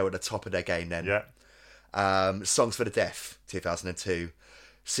at the top of their game then. Yeah. Songs for the Deaf, 2002.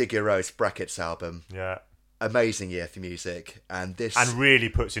 Sigur Rós Brackets album. Yeah. Amazing year for music, and really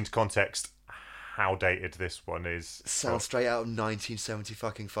puts into context how dated this one is. Sounds straight out of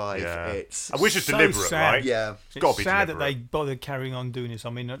 1975. Yeah. It's which is so deliberate, sad. right? Yeah, it's got to be sad deliberate. that they bothered carrying on doing this. I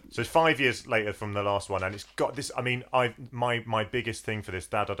mean, so it's 5 years later from the last one, and it's got this. I mean, my biggest thing for this,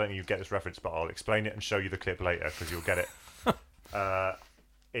 Dad. I don't think you get this reference, but I'll explain it and show you the clip later because you'll get it.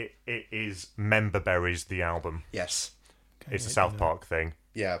 It is Member Berries, the album. Yes. It's a South Park thing.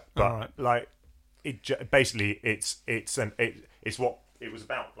 Yeah, but like basically it's what it was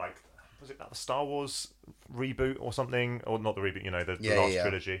about. Like, was it about the Star Wars reboot or something, or not the reboot? The last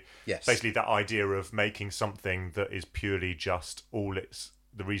trilogy. Yes. Basically, that idea of making something that is purely just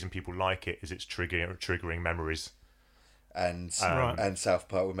the reason people like it is it's triggering memories. And South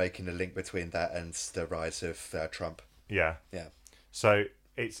Park were making a link between that and the rise of Trump. Yeah. Yeah. So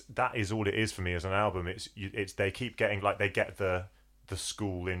that is all it is for me as an album. It's they keep getting, like, they get the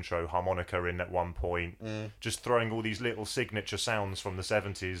school intro harmonica in at one point, just throwing all these little signature sounds from the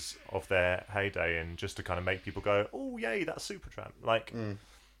 70s of their heyday, and just to kind of make people go, oh yay, that's Supertramp. Like,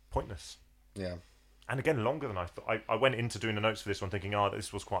 pointless. Yeah. And again, longer than I thought. I went into doing the notes for this one thinking,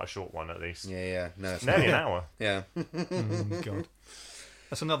 this was quite a short one at least. Yeah. No, it's nearly an hour. Yeah. God.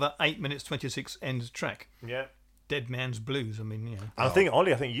 That's another 8 minutes 26 end track. Yeah. Dead Man's Blues. I mean, And I think,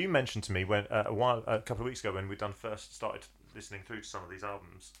 Ollie, you mentioned to me when a couple of weeks ago when we'd first started listening through to some of these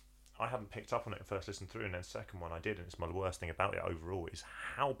albums, I hadn't picked up on it at first listen through, and then second one I did, and it's my worst thing about it overall is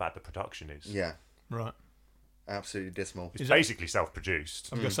how bad the production is. Yeah. Right. Absolutely dismal. It's basically self-produced.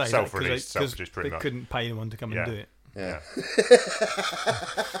 I'm going to say self-released, self-produced pretty they much. couldn't pay anyone to come and do it. Yeah.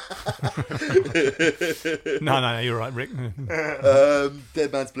 No, you're right, Rick.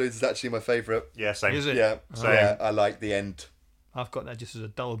 Dead Man's Blues is actually my favourite. Yeah, same. Is it? Yeah. Same. Yeah, I like the end. I've got that just as a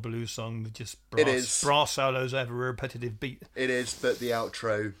dull blues song with just It is. brass solos over a repetitive beat. It is, but the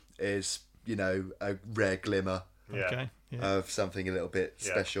outro is, a rare glimmer Yeah. Okay. Yeah. of something a little bit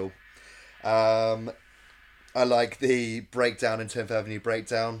special. I like the breakdown in 10th Avenue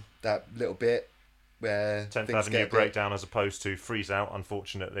Breakdown, that little bit where 10th things Avenue get Breakdown as opposed to Freeze Out,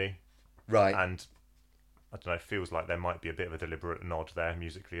 unfortunately. right. And I don't know, it feels like there might be a bit of a deliberate nod there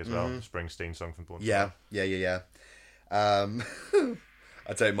musically as well. The Springsteen song from Born to Yeah. Run.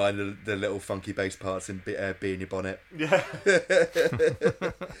 I don't mind the little funky bass parts in Bee in Your Bonnet. Yeah.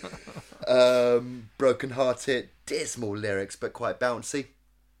 Broken Hearted, dismal lyrics, but quite bouncy.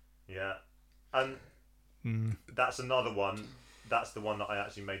 Yeah. And that's another one. That's the one that I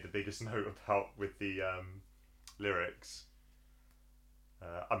actually made the biggest note about with the lyrics.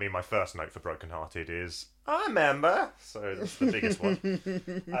 My first note for Broken Hearted is I remember. So that's the biggest one.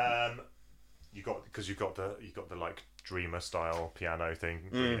 You've got the like Dreamer style piano thing,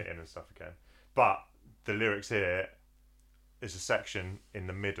 bringing it in and stuff again. But the lyrics here is a section in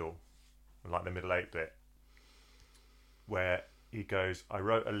the middle, like the middle 8-bit, where he goes, I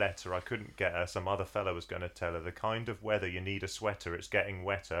wrote a letter, I couldn't get her, some other fella was going to tell her, the kind of weather you need a sweater, it's getting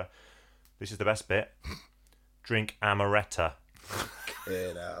wetter. This is the best bit. Drink amaretto.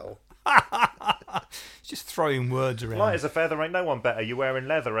 Just throwing words around. Light as a feather, ain't no one better. You wearing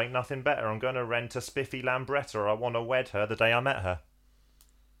leather, ain't nothing better. I'm going to rent a spiffy Lambretta. I want to wed her the day I met her.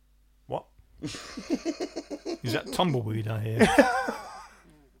 What? Is that Tumbleweed I hear?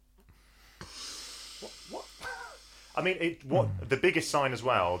 What? The biggest sign as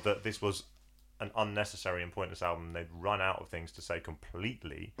well that this was an unnecessary and pointless album, they'd run out of things to say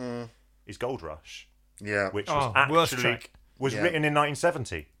completely, is Gold Rush. Yeah. Which was worst actually track. written in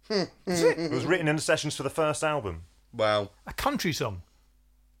 1970. It was written in the sessions for the first album. Wow. A country song.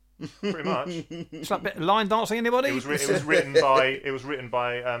 Pretty much. It's like a bit of line dancing. Anybody? It was written by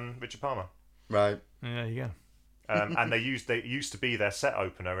Richard Palmer. Right. There you go. And they used to be their set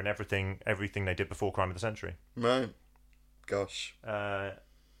opener and everything they did before Crime of the Century. Right. Gosh.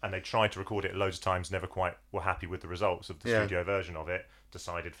 And they tried to record it loads of times, never quite were happy with the results of the studio version of it.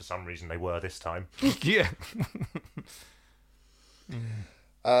 Decided for some reason they were this time. Yeah.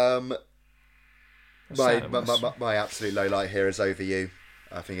 My absolute low light here is Over You.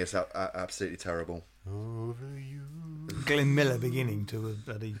 I think it's absolutely terrible. Over you. Glenn Miller beginning to a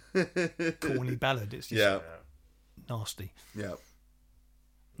bloody corny ballad. It's just nasty. Yeah.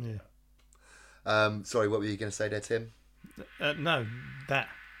 Yeah. Sorry, what were you going to say there, Tim? No, that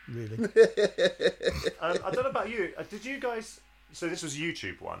really. I don't know about you. Did you guys? So this was a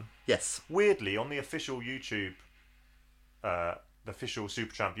YouTube one. Yes. Weirdly, on the official YouTube, the official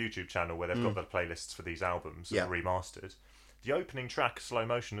Supertramp YouTube channel, where they've got the playlists for these albums that are remastered, the opening track, Slow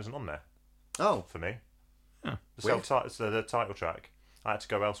Motion, isn't on there. Oh, for me, it's the title track. I had to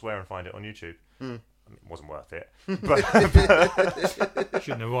go elsewhere and find it on YouTube. I mean, it wasn't worth it, but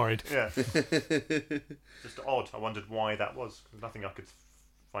shouldn't have worried. Yeah, just odd. I wondered why that was. There's nothing I could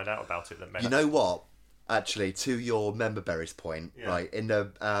find out about it that meant. You know what? Actually, to your Member Berries point, right, in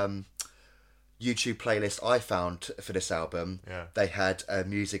the YouTube playlist I found for this album, they had a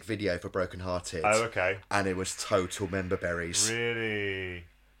music video for Broken Hearted. Oh, okay. And it was total Member Berries. Really?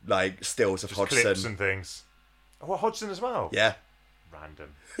 Like stills of just Hodgson. Clips and things. Oh, Hodgson as well? Yeah.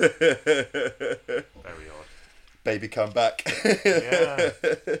 Random. Very odd. Baby, come back. Yeah.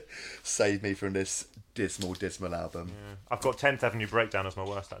 Save me from this dismal album. Yeah. I've got 10th Avenue Breakdown as my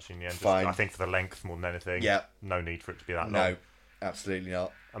worst, actually, in the end. Fine. I think for the length more than anything. Yeah. No need for it to be that long. No, absolutely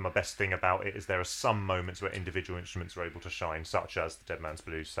not. And my best thing about it is there are some moments where individual instruments are able to shine, such as the Dead Man's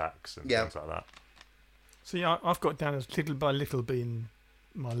Blues sax and things like that. So yeah, I've got down as Little by Little being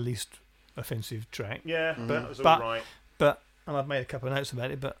my least offensive track. Yeah, that was all right. But and I've made a couple of notes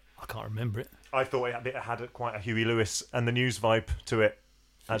about it, but I can't remember it. I thought it had quite a Huey Lewis and the News vibe to it,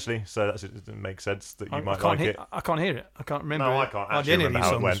 actually. So it makes sense that you might like it. I can't hear it. I can't remember. No, I can't actually remember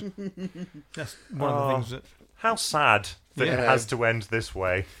how it went. That's one of the things that. How sad that it has to end this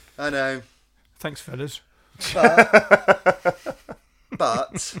way. I know. Thanks, fellas.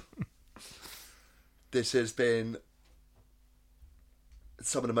 But this has been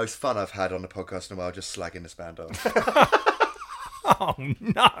some of the most fun I've had on the podcast in a while, just slagging this band off. Oh,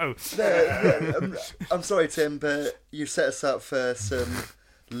 no. I'm sorry, Tim, but you set us up for some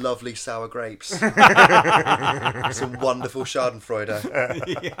lovely sour grapes. Some wonderful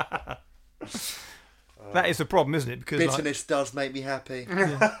Schadenfreude. Yeah. That is the problem, isn't it? Because bitterness does make me happy.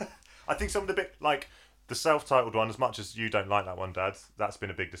 I think some of the bit, like the self-titled one, as much as you don't like that one, Dad, that's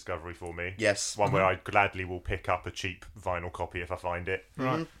been a big discovery for me. Yes. One where I gladly will pick up a cheap vinyl copy if I find it.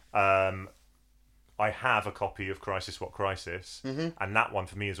 Right. I have a copy of Crisis What Crisis, and that one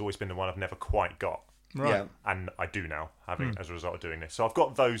for me has always been the one I've never quite got. Right. Yeah. And I do now, as a result of doing this. So I've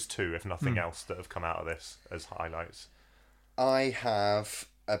got those two, if nothing else, that have come out of this as highlights. I have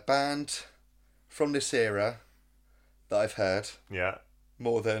a band from this era that I've heard Yeah.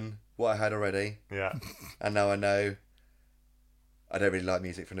 more than what I had already, Yeah. and now I know I don't really like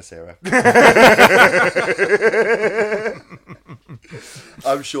music from this era.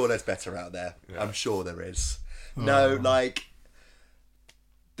 I'm sure there's better out there. Yeah. I'm sure there is. No, like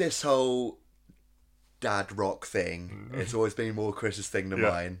this whole dad rock thing. It's always been more Chris's thing than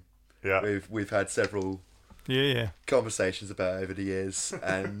mine. Yeah. We've had several conversations about it over the years,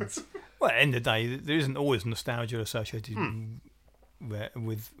 and well, at the end of the day, there isn't always nostalgia associated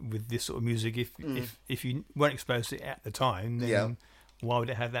with this sort of music. If you weren't exposed to it at the time, then why would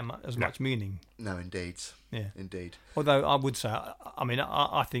it have that much meaning? No, indeed. Yeah, indeed. Although I would say,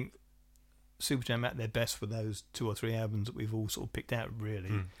 I think Supertramp at their best for those 2 or 3 albums that we've all sort of picked out.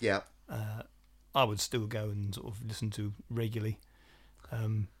 Really, Yeah. I would still go and sort of listen to regularly.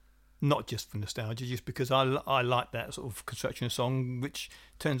 Not just for nostalgia, just because I like that sort of construction of song, which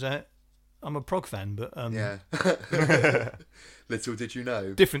turns out I'm a prog fan, but Yeah. Little did you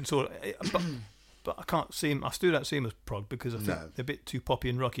know. different sort of, but I can't see him. I still don't see him as prog because I think they're a bit too poppy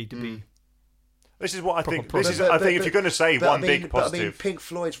and rocky to be. This is what I think. Proper This is. But- I but- think if you're going to say but one I mean, big but positive, Pink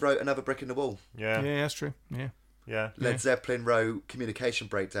Floyd wrote Another Brick in the Wall. yeah, that's true. Yeah, Led Zeppelin wrote Communication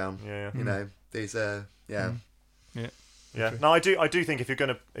Breakdown. yeah. You know, these are yeah. Yeah, no, I do think if you're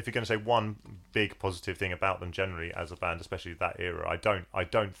gonna say one big positive thing about them generally as a band, especially that era, I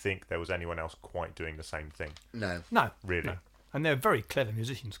don't think there was anyone else quite doing the same thing. no. Really. No. And they're very clever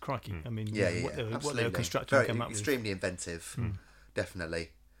musicians. Crikey, I mean, what they absolutely. were constructing Very, and come up extremely inventive. Definitely,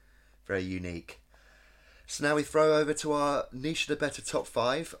 very unique. So now we throw over to our Niche the Better top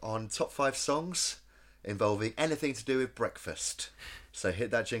 5 on top 5 songs involving anything to do with breakfast. So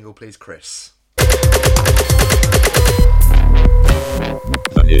hit that jingle, please, Chris.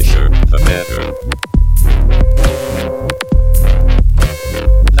 The isher, the better.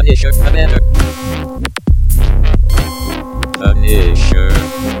 The isher, the better. The isher,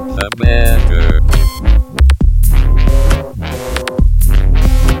 the better.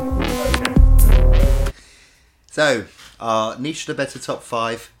 So, our Niche the Better top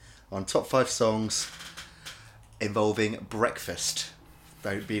 5 on top 5 songs involving breakfast.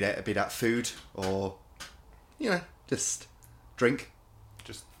 Be that food or, just drink.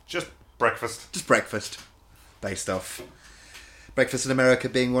 Just breakfast. Just breakfast, based off Breakfast in America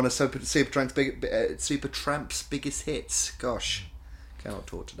being one of Supertramp's biggest hits. Gosh, cannot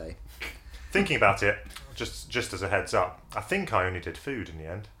talk today. Thinking about it, just as a heads up, I think I only did food in the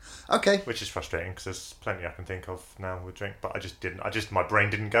end, Okay. which is frustrating because there's plenty I can think of now with drink, but I just didn't. My brain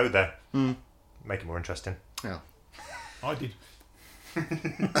didn't go there. Make it more interesting. Yeah. I did.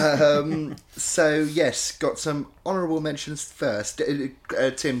 So yes, got some honourable mentions first.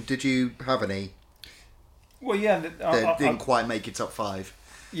 Tim, did you have any Well, yeah, that didn't quite make your top 5?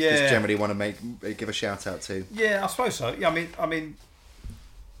 Just generally want to give a shout out to. Yeah, I suppose so. Yeah, I mean,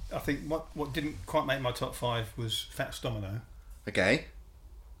 I think what didn't quite make my top 5 was Fats Domino, Okay.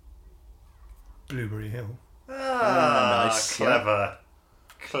 Blueberry Hill, Nice. Clever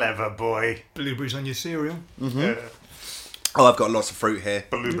boy. blueberries on your cereal. Yeah. Oh, I've got lots of fruit here.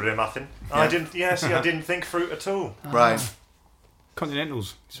 Blueberry muffin. I didn't. Yeah, see, I didn't think fruit at all. Right.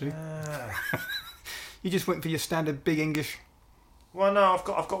 Continentals. See, you just went for your standard big English. Well, no, I've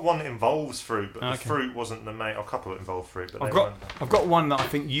got one that involves fruit, but the Okay. fruit wasn't the main. A couple that involve fruit, but I've got one that I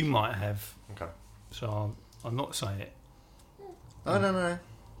think you might have, Okay. so I'll not say it. Oh, no.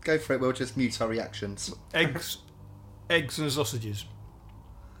 Go for it. We'll just mute our reactions. Eggs and sausages,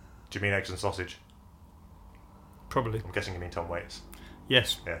 Do you mean eggs and sausage? probably. I'm guessing you mean Tom Waits.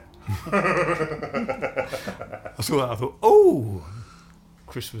 Yes. Yeah. I saw that. I thought, oh,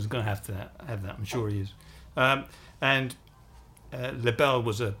 Chris was going to have that. I'm sure he is. And La Belle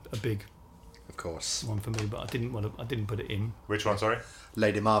was a big Of course. one for me, but I didn't put it in. Which one? Sorry.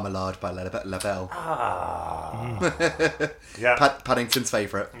 Lady Marmalade by La Belle. Yeah. Paddington's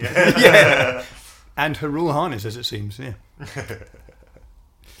favourite. Yeah. And Her Royal Highness, as it seems. Yeah.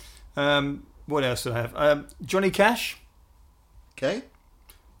 What else did I have? Johnny Cash. Okay.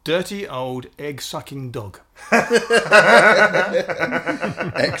 Dirty old egg-sucking dog.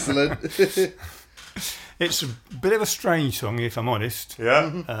 Excellent. It's a bit of a strange song, if I'm honest.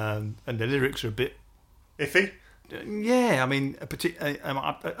 Yeah. And the lyrics are a bit... Iffy. Yeah, I mean,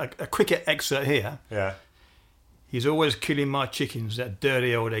 a quick excerpt here. Yeah. He's always killing my chickens, that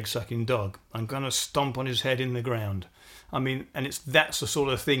dirty old egg-sucking dog. I'm going to stomp on his head in the ground. I mean, and that's the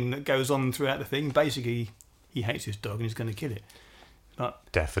sort of thing that goes on throughout the thing. Basically, he hates his dog and he's going to kill it. But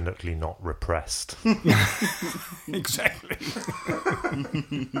Definitely not repressed. exactly.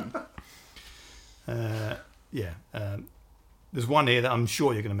 There's one here that I'm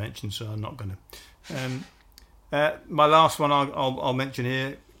sure you're going to mention, so I'm not going to. My last one I'll mention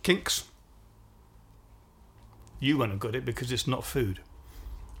here, Kinks. You won't have got it because it's not food.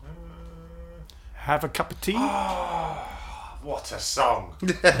 Have a cup of tea. What a song.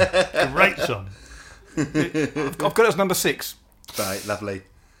 Great song. I've got it as number 6. Right, lovely.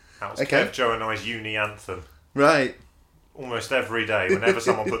 That was Okay. Kev, Joe and I's uni anthem. Right. Almost every day, whenever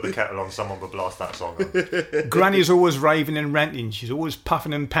someone put the kettle on, someone would blast that song on. Granny's always raving and ranting. She's always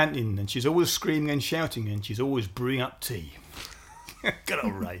puffing and panting, and she's always screaming and shouting, and she's always brewing up tea. Good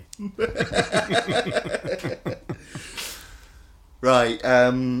old Ray. Right.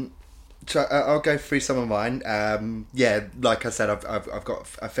 So I'll go through some of mine. Yeah, like I said, I've got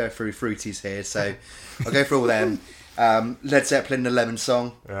a fair few fruities here, so I'll go through all them. Led Zeppelin, the Lemon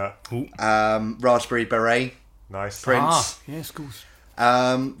Song. Yeah. Raspberry Beret. Nice. Prince. Yes, of course.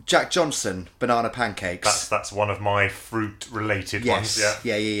 Jack Johnson, Banana Pancakes. That's one of my fruit related ones.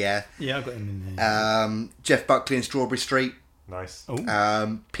 Yeah. Yeah. Yeah, I got him in there. Jeff Buckley and Strawberry Street. Nice.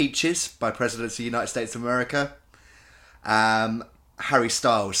 Peaches by Presidents of the United States of America. Harry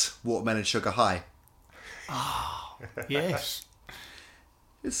Styles, Watermelon Sugar High. Yes.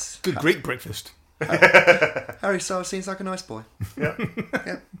 It's Good Greek breakfast. Harry Styles seems like a nice boy. Yeah.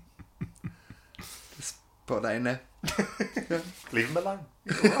 Yeah. Just put that in there. Leave him alone.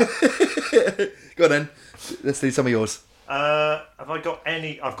 Go on then. Let's do some of yours. Have I got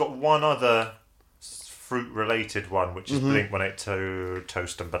any? I've got one other fruit related one, which is Blink 182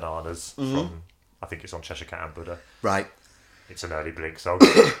 Toast and Bananas from, I think it's on Cheshire Cat and Buddha. Right. It's an early Blink song.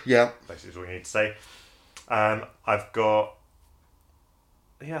 Yeah. Basically, is what you need to say. I've got.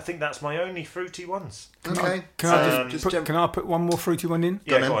 Yeah, I think that's my only fruity ones. Okay. Can I just can I put one more fruity one in?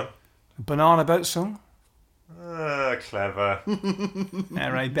 Yeah, on go then. on. Banana boat song. Clever.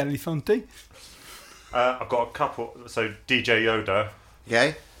 R.A. Belafonte. I've got a couple. So DJ Yoda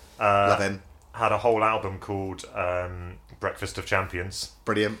Okay. Love him. had a whole album called Breakfast of Champions,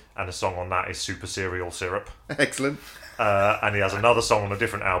 Brilliant. and a song on that is Super Cereal Syrup. Excellent. And he has another song on a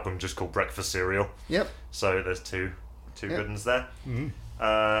different album just called Breakfast Cereal. Yep. So there's two good ones there.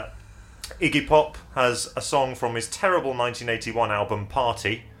 Iggy Pop has a song from his terrible 1981 album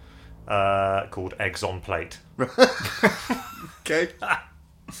Party called Eggs on Plate. Okay.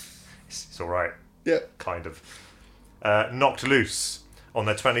 It's alright, Yep. kind of. Knocked Loose on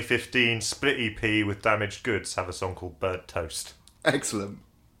their 2015 split EP with Damaged Goods have a song called Bird Toast. Excellent.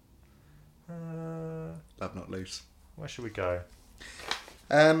 Love Not Loose. Where should we go?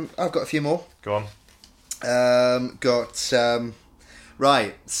 I've got a few more. Go on.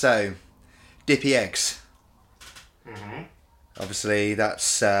 Right, so Dippy Eggs. Obviously,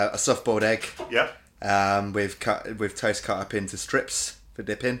 that's a soft-boiled egg Yep. with toast cut up into strips for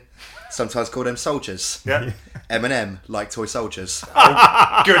dipping. Sometimes call them soldiers. Yep. M&M, like toy soldiers.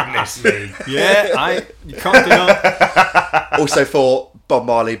 Goodness me. Yeah, you can't deny. Also for Bob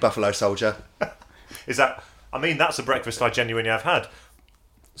Marley, Buffalo Soldier. Is that? I mean, that's a breakfast I genuinely have had.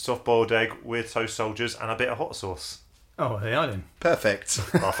 Soft boiled egg with toast soldiers and a bit of hot sauce. Oh, they are then. Perfect.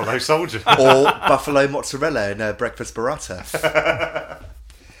 Buffalo Soldier. Or buffalo mozzarella in a breakfast burrata.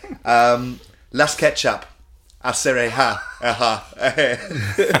 Las Ketchup. Asere ha. Aha.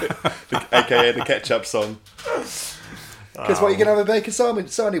 AKA the ketchup song. Because what are you going to have a bacon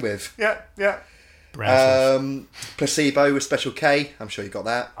sarnie with? Yeah. Brown Placebo with Special K. I'm sure you got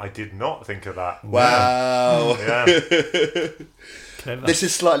that. I did not think of that. Wow. Yeah. Clever. This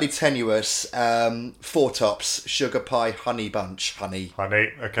is slightly tenuous. Four Tops, Sugar Pie, Honey Bunch, honey.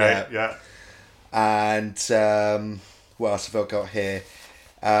 Honey. Okay. Yeah. And what else have I got here?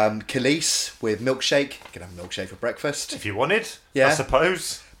 Khalees with Milkshake. You can have a milkshake for breakfast. If you wanted. Yeah. I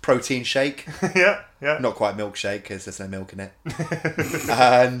suppose. Protein shake. Yeah. Not quite milkshake because there's no milk in it.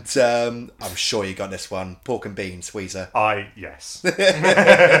 And I'm sure you got this one. Pork and beans, Weezer. Yes.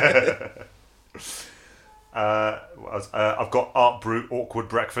 I've got Art Brut Awkward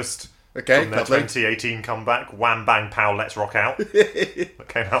Breakfast. Okay, from their lovely. 2018 comeback, Wham Bang Pow Let's Rock Out. That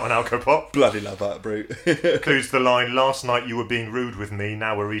came out on Alcopop. Bloody love Art Brut. Includes the line, last night you were being rude with me,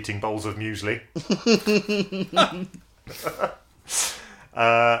 now we're eating bowls of muesli.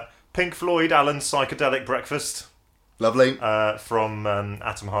 Pink Floyd, Alan's Psychedelic Breakfast. Lovely. From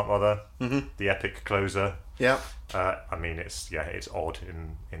Atom Heart Mother, the epic closer. Yeah. I mean, it's odd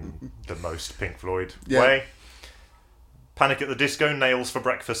in the most Pink Floyd Yeah. way. Panic at the Disco, Nails for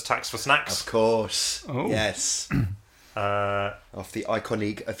Breakfast, Tax for Snacks. Of course. Oh. Yes. Off the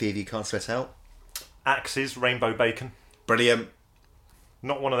iconic A Fever You Can't Sweat Out. Axe's Rainbow Bacon. Brilliant.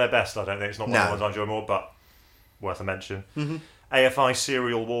 Not one of their best, I don't think. It's not one of the ones I enjoy more, but worth a mention. AFI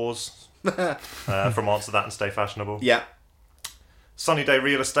Cereal Wars from Answer That and Stay Fashionable. Yeah. Sunny Day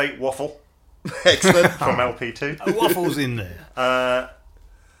Real Estate Waffle Excellent. from LP2. Waffles in there.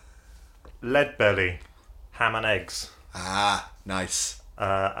 Lead Belly, Ham and Eggs. Nice.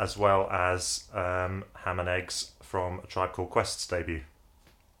 As well as Ham and Eggs from A Tribe Called Quest's debut.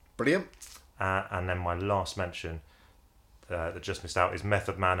 Brilliant. And then my last mention that just missed out is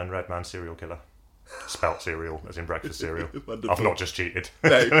Method Man and Redman Serial Killer. Spelt cereal, as in breakfast cereal. Wonderful. I've not just cheated.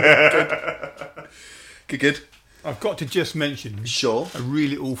 No, good. I've got to just mention Sure. a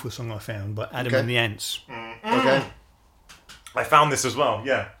really awful song I found by Adam Okay. and the Ants. Okay. I found this as well,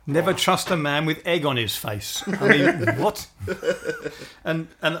 yeah. Never trust a man with egg on his face. I mean, what? And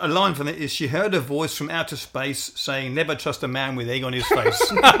a line from it is, she heard a voice from outer space saying, never trust a man with egg on his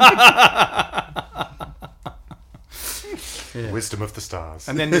face. Wisdom of the Stars.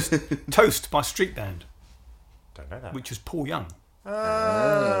 And then there's Toast by Street Band, Don't know that. which was Paul Young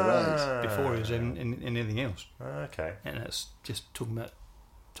Right. before he was in anything else. Okay. And that's just talking about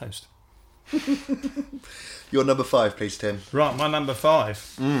Toast. Your number 5, please, Tim. Right, my number 5.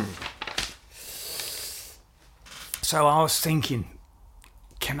 So I was thinking,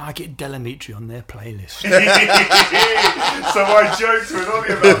 can I get Delamitri on their playlist? So I joked with Ollie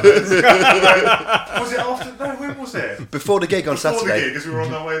about this. Was it after? No, when was it? Before the gig on Before the Saturday. gig, as we were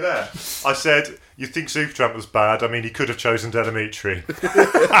on our way there. I said, you think Supertramp was bad? I mean, he could have chosen Delamitri.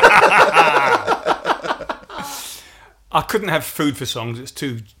 I couldn't have food for songs.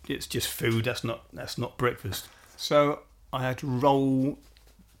 It's just food. That's not breakfast. So I had roll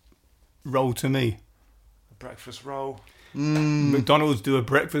to me. Breakfast roll. McDonald's do a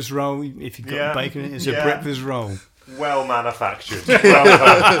breakfast roll. If you've got Yeah. bacon in it, it's a Yeah. breakfast roll. Well manufactured. Well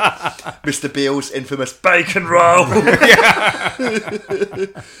done. Mr. Beale's infamous bacon roll.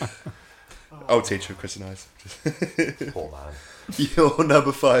 Old teacher of Chris and I's. Poor man. Your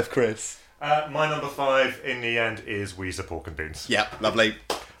number 5, Chris. My number 5 in the end is Weezer Pork and Beans. Yeah, lovely.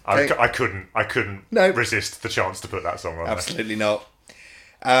 I Okay. couldn't No. resist the chance to put that song on Absolutely not.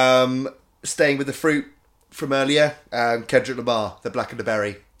 Staying with the fruit from earlier, Kendrick Lamar, The Black and the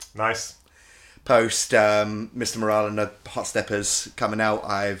Berry. there. Nice. Post Mr. Morale and the Hot Steppers coming out,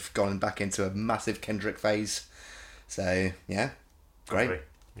 I've gone back into a massive Kendrick phase. So, yeah, great. Lovely.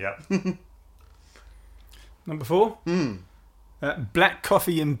 Yeah. Number 4. Black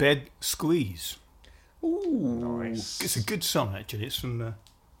Coffee in Bed Squeeze. Nice. It's a good song actually. It's from the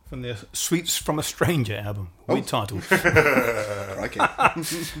Sweets from a Stranger album. Weird title, Crikey.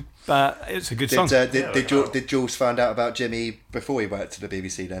 but it's a good song. Did Jules find out about Jimmy before he worked at the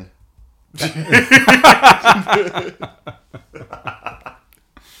BBC then?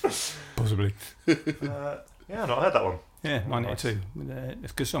 Possibly. Yeah, I've not heard that one. Yeah, mine too.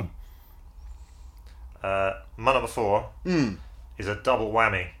 It's a good song. My number 4 is a double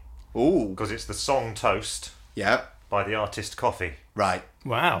whammy Ooh, because it's the song Toast yeah, by the artist Coffee. Wow.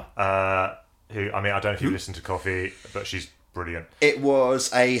 Who, I mean, I don't know if you listen to Coffee, but she's brilliant. it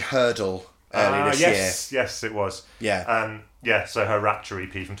was a hurdle early this Yes, it was. year. Yeah, Yeah, so her Rapture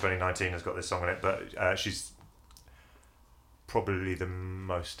EP from 2019 has got this song on it, but she's probably the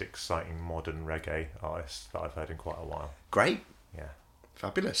most exciting modern reggae artist that I've heard in quite a while. Great. Yeah.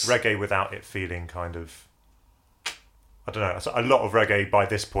 Fabulous. Reggae without it feeling kind of... I don't know. A lot of reggae by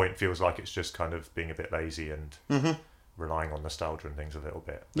this point feels like it's just kind of being a bit lazy and relying on nostalgia and things a little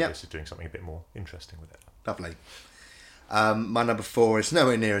bit. But this is doing something a bit more interesting with it. Lovely. My number 4 is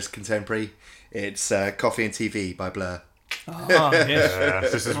nowhere near as contemporary. It's Coffee and TV by Blur.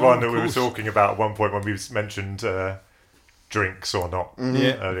 Yes. This is one that we were talking about at one point when we mentioned drinks or not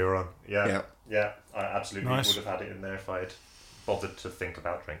earlier on. Yeah. I absolutely would have had it in there if I had bothered to think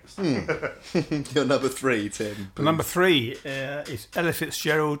about drinks. Your number 3, Tim. Number 3 is Ella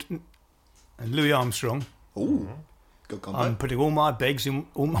Fitzgerald and Louis Armstrong. Ooh, good combo. I'm putting all my bags in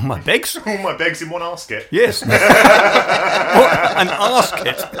all my bags. All my bags in one basket. Yes, an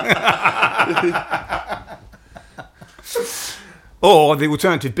basket. Or the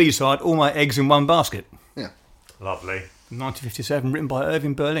alternative B-side, all my eggs in one basket. Yeah. Lovely. 1957, written by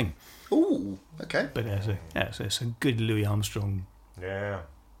Irving Berlin. Ooh, okay. But it's a good Louis Armstrong. Yeah.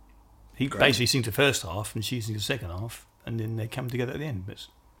 He basically sings the first half and she sings the second half, and then they come together at the end. But it's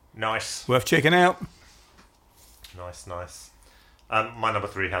Nice. worth checking out. Nice. My number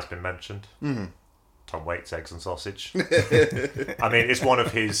 3 has been mentioned. Tom Waits' Eggs and Sausage. I mean, it's one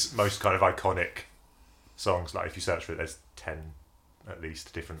of his most kind of iconic songs. Like, if you search for it, there's 10 at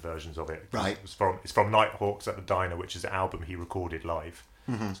least different versions of it. Right. It's from Nighthawks at the Diner, which is an album he recorded live.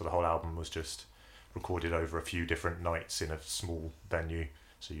 So the whole album was just recorded over a few different nights in a small venue.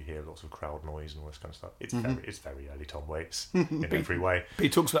 So you hear lots of crowd noise and all this kind of stuff. It's very early Tom Waits in every way. But he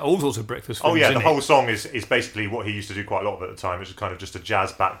talks about all sorts of breakfast Oh foods, yeah, doesn't the he? whole song is basically what he used to do quite a lot of at the time. It was kind of just a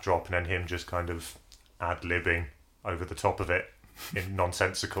jazz backdrop and then him just kind of ad-libbing over the top of it in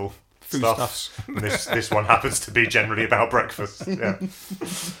nonsensical stuff. And this one happens to be generally about breakfast. Yeah.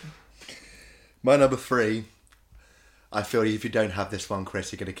 My number 3, I feel if you don't have this one,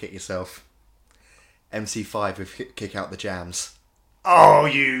 Chris, you're going to kick yourself. MC5 with Kick Out the Jams. Oh,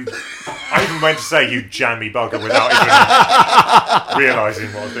 you... I even went to say you jammy bugger without even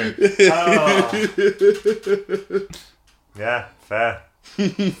realising what I was doing. Oh. Yeah, fair.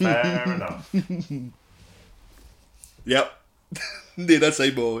 Fair enough. Yep. Need I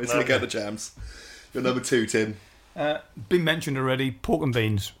say more? It's Kick Out the Jams. Your number 2, Tim. Been mentioned already, Pork and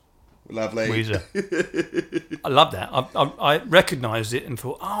Beans. Lovely. Weezer. I love that. I recognised it and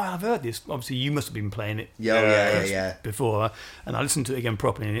thought, I've heard this. Obviously, you must have been playing it Yeah. before, and I listened to it again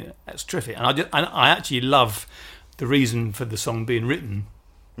properly, and that's terrific. And I actually love the reason for the song being written.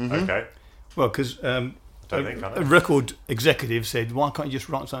 Okay. Well, because a record executive said, why can't you just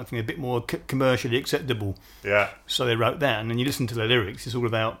write something a bit more commercially acceptable? Yeah. So they wrote that, and then you listen to the lyrics, it's all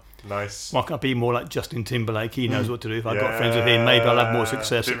about, Nice. why can't I be more like Justin Timberlake? He knows what to do. If I got friends with him, maybe I'll have more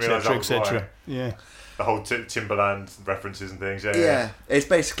success, Didn't realise that etc., was why. etc. Yeah. The whole Timberland references and things. Yeah, it's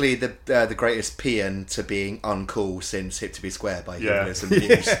basically the greatest paean to being uncool since Hip to Be Square by Hubris and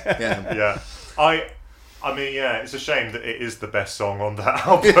Hughes. Yeah. I mean, it's a shame that it is the best song on that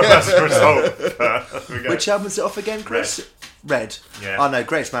album as a result. Which album is it off again, Chris? Red. Yeah. Oh no,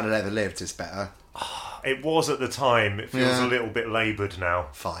 Greatest Man That Ever Lived is better. It was at the time. It feels a little bit laboured now.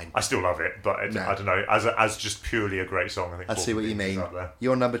 Fine. I still love it, but I don't know. As just purely a great song, I think. I see what you mean. Up there.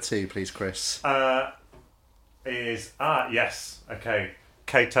 Your number 2, please, Chris. Yes. Okay.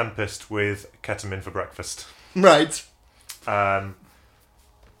 K Tempest with Ketamine for Breakfast. Right.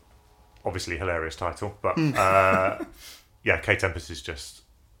 Obviously hilarious title, but K Tempest is just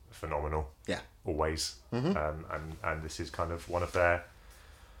phenomenal. Yeah. Always. And this is kind of one of their.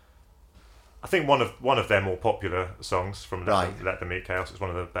 I think one of their more popular songs from Let Them Eat Chaos. It's one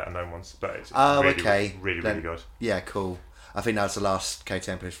of the better known ones, but it's really good. Yeah, cool. I think that was the last K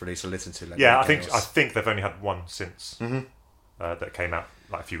Tempest release I listened to. I think they've only had one since that came out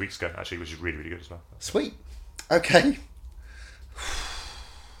like a few weeks ago. Actually, which is really good as well. Sweet. Okay.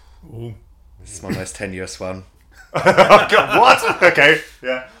 Ooh. This is my most tenuous one. Oh, God, what? Okay.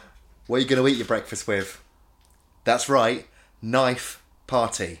 Yeah. What are you going to eat your breakfast with? That's right. Knife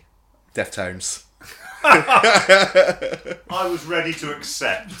Party. Deftones. I was ready to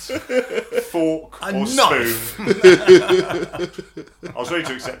accept fork or knife. spoon. I was ready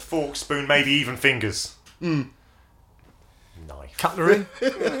to accept fork, spoon, maybe even fingers. Knife. Cutlery.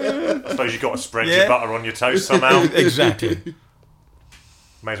 I suppose you've got to spread your butter on your toast somehow. Exactly.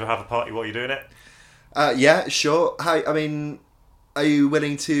 May as well have a party while you're doing it. Yeah, sure. Are you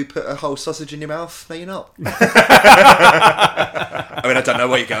willing to put a whole sausage in your mouth? No, you're not. I mean, I don't know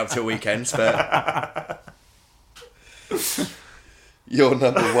what you get up to weekends, but... Your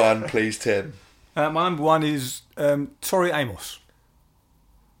number 1, please, Tim. My number 1 is Tori Amos.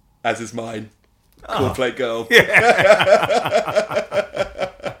 As is mine. Cornflake Girl.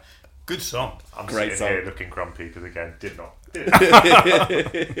 Good song. I'm Great sitting song. here looking grumpy because again, did not.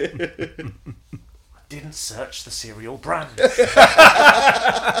 Didn't search the cereal brand.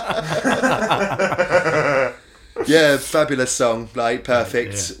 Yeah, fabulous song. Like,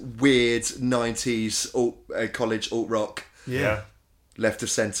 perfect, weird 90s college alt rock. Yeah. Left of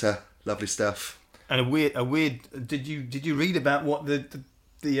centre. Lovely stuff. And a weird. Did you read about what the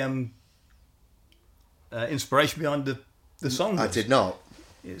inspiration behind the song was? I did not.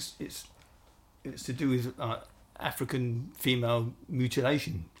 It's to do with African female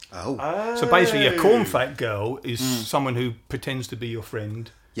mutilation. Oh. So basically, a cornflake girl is someone who pretends to be your friend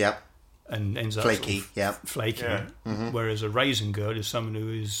Yep. and ends up Flaky, sort of yeah. flaky. Yeah. Whereas a raisin girl is someone who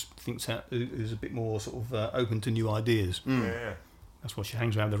is a bit more sort of open to new ideas. Yeah. That's why she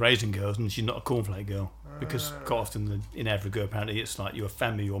hangs around the raisin girls, and she's not a cornflake girl because quite often in Africa apparently it's like your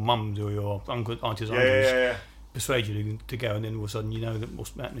family, your mums or your uncle, aunties, uncles Yeah. persuade you to go, and then all of a sudden you know that what's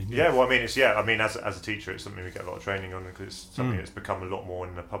happening. Yeah, well, I mean, as a teacher, it's something we get a lot of training on because it's something that's become a lot more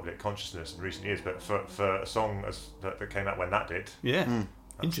in the public consciousness in recent years. But for a song that came out when that did, Yeah. that's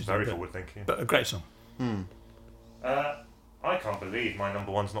Interesting. very but- forward thinking. But a great song. I can't believe my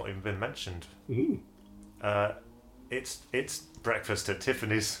number one's not even been mentioned. Ooh. It's Breakfast at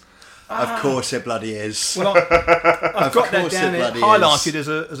Tiffany's. Of course it bloody is. Well, I've got that course down it there, bloody highlighted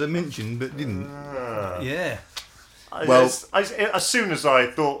as a mention, but didn't. Yeah. Well- As soon as I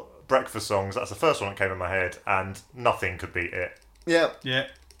thought breakfast songs, that's the first one that came in my head, and nothing could beat it. Yeah. Yeah.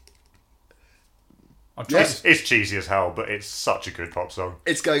 I've tried. Yes. It's cheesy as hell, but it's such a good pop song.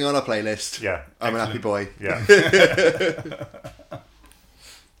 It's going on a playlist. Yeah, I'm a happy boy. yeah.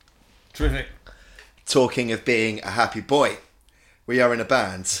 Terrific. Talking of being a happy boy, we are in a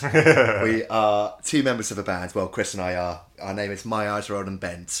band. We are two members of a band. Well, Chris and I are. Our name is My Eyes Are Old and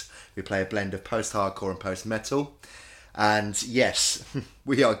Bent. We play a blend of post-hardcore and post-metal. And yes,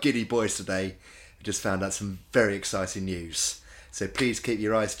 we are giddy boys today. We just found out some very exciting news. So please keep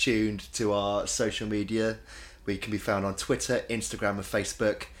your eyes tuned to our social media. We can be found on Twitter, Instagram and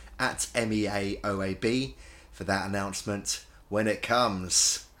Facebook at MEAOAB for that announcement when it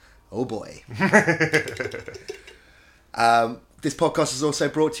comes. Oh boy. This podcast is also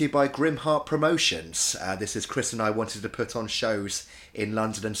brought to you by Grimheart Promotions. This is Chris and I wanted to put on shows in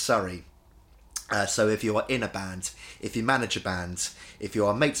London and Surrey. So if you are in a band, if you manage a band, if you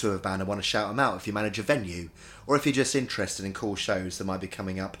are mates with a band and want to shout them out, if you manage a venue, or if you're just interested in cool shows that might be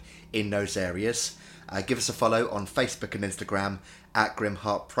coming up in those areas, give us a follow on Facebook and Instagram at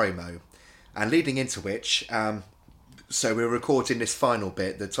Grimheart Promo. And leading into which, so we're recording this final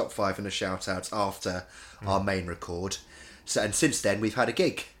bit, the top 5 and the shout outs after our main record. So, and since then we've had a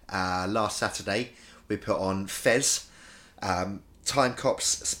gig. Last Saturday we put on Fez, Time Cops,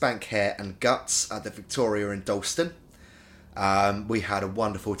 Spank Hair and Guts at the Victoria in Dalston. We had a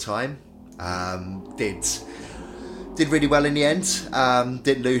wonderful time. Did really well in the end.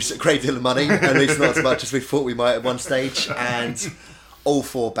 Didn't lose a great deal of money, at least not as much as we thought we might at one stage. And all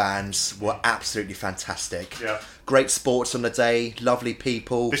 4 bands were absolutely fantastic. Yeah. Great sports on the day, lovely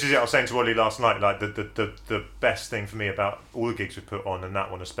people. This is it. I was saying to Ollie last night, like the best thing for me about all the gigs we put on, and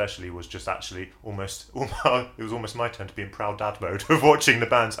that one especially, was just actually almost it was almost my turn to be in proud dad mode of watching the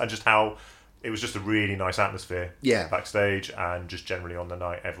bands, and just how it was just a really nice atmosphere. Yeah. Backstage and just generally on the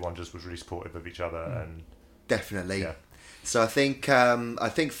night, everyone just was really supportive of each other, and Definitely. Yeah. So I think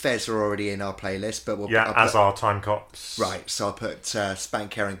Fez are already in our playlist, but I'll as put, are Time Cops. right. So I'll put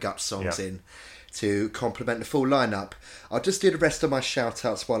Spank Hair and Guts songs Yeah. in to complement the full lineup. I'll just do the rest of my shout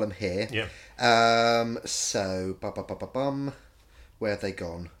outs while I'm here. Yeah. So where have they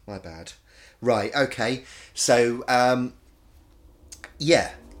gone? My bad. Right, okay. So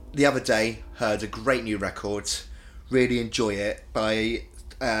yeah, the other day heard a great new record. Really enjoy it by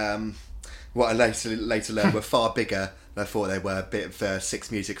what I later learned were far bigger than I thought they were. A bit of a Six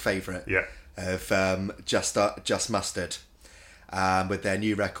Music favourite Yeah. of Just Mustard with their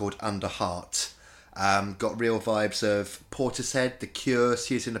new record Under Heart. Got real vibes of Portishead, The Cure,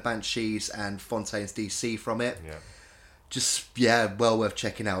 Susie and the Banshees and Fontaine's DC from it. Yeah. Just, well worth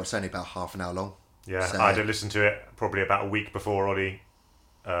checking out. It's only about half an hour long. Yeah, So- I did listen to it probably about a week before Ollie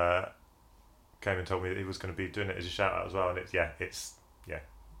came and told me that he was going to be doing it as a shout out as well, and it's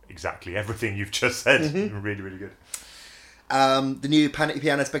exactly everything you've just said. Really, really good. The new Panic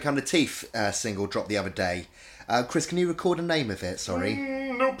Pianos Become the Teeth single dropped the other day. Chris, can you record a name of it? Sorry.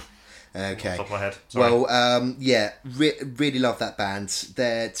 Nope. Okay. Top of my head. Sorry. Well, really love that band.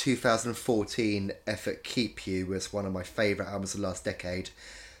 Their 2014 effort Keep You was one of my favourite albums of the last decade.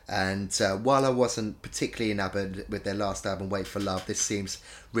 And while I wasn't particularly enamored with their last album, Wait for Love, this seems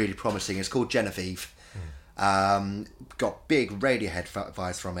really promising. It's called Genevieve. Got big Radiohead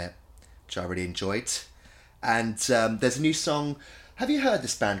vibes from it, which I really enjoyed. And there's a new song. Have you heard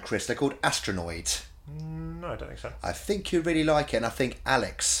this band, Chris? They're called Astronoid. No, I don't think so. I think you'd really like it, and I think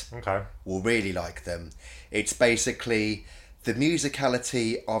Alex will really like them. It's basically the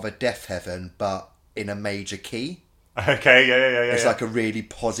musicality of a Deaf Heaven, but in a major key. Okay, yeah. It's like a really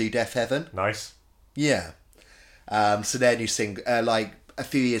posy Deaf Heaven. Nice. Yeah. So their new single, like a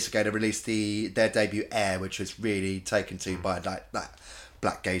few years ago, they released their debut Air, which was really taken to by like that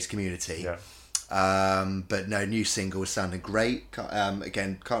black gaze community. Yeah. But no, new single is sounding great.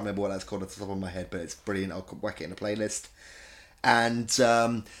 Again, can't remember what that's called off the top of my head, but it's brilliant. I'll whack it in a playlist. And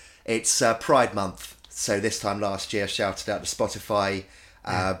it's Pride Month. So this time last year, I shouted out the Spotify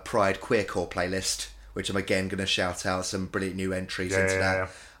Pride Queercore playlist, which I'm again going to shout out some brilliant new entries into that. Yeah.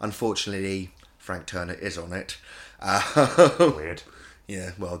 Unfortunately, Frank Turner is on it. Weird.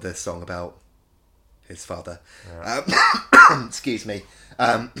 Yeah, well, the song about his father. Yeah. Excuse me.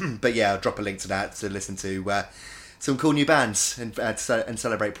 But yeah, I'll drop a link to that to listen to some cool new bands and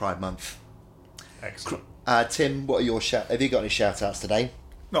celebrate Pride Month. Excellent. Tim, what are your have you got any shout outs today?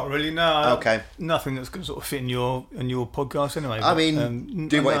 Not really, no. Okay. Nothing that's going to sort of fit in your podcast anyway. I mean,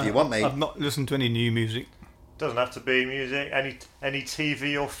 do whatever you want, mate. I've not listened to any new music. Doesn't have to be music. Any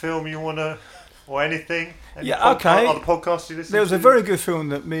TV or film you want to, or anything. Okay. Other podcasts you listen to? There was a very good film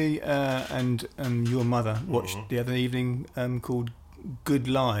that me and your mother watched the other evening called Good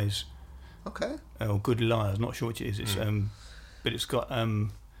Lies. Okay. Or Good Liars. Not sure which it is. It's but it's got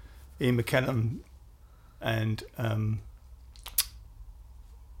Ian McKellen and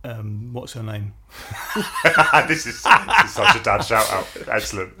what's her name? This is such a dad shout out.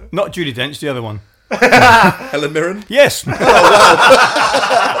 Excellent. Not Judi Dench, the other one. Helen Mirren? Yes. Oh,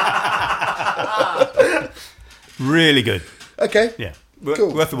 wow. Really good. Okay. Yeah.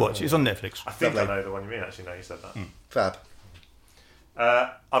 Cool. Worth a watch. It's on Netflix. I think I know the one you mean, actually. No, you said that. Fab.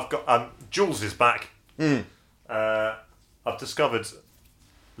 I've got Jules is back. I've discovered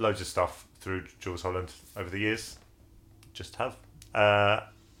loads of stuff through Jules Holland over the years. Just have.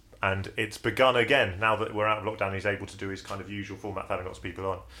 And it's begun again now that we're out of lockdown. He's able to do his kind of usual format of having lots of people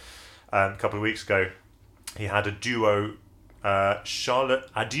on. A couple of weeks ago, he had a duo, Charlotte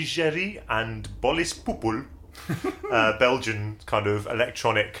Adigéry and Bolis Pupul, Belgian kind of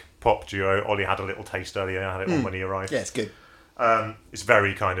electronic pop duo. Ollie had a little taste earlier. I had it on when he arrived. Yeah, it's good. It's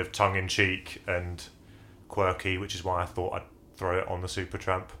very kind of tongue-in-cheek and quirky, which is why I thought I'd throw it on the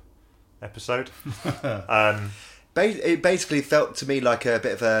Supertramp episode. It basically felt to me like a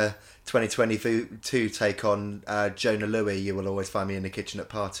bit of a 2022 take on Jonah Louie. You will always find me in the kitchen at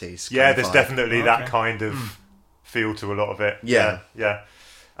parties. Yeah, there's definitely that kind of feel to a lot of it. Yeah.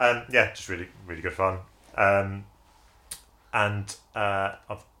 Just really, really good fun. And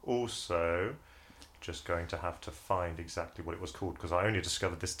I've also just going to have to find exactly what it was called because I only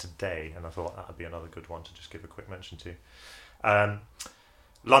discovered this today, and I thought that would be another good one to just give a quick mention to.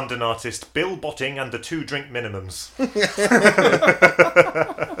 London artist Bill Botting and the 2 Drink Minimums.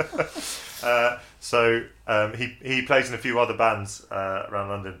 He plays in a few other bands around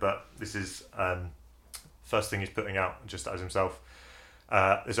London, but this is first thing he's putting out just as himself.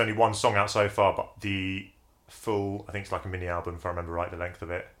 There's only one song out so far, but the full, I think it's like a mini album if I remember right, the length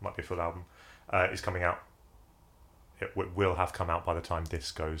of it might be a full album, is coming out. It will have come out by the time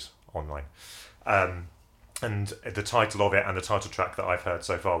this goes online. And the title of it and the title track that I've heard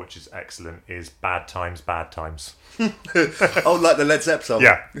so far, which is excellent, is Bad Times, Bad Times. Oh, like the Led Zepp song?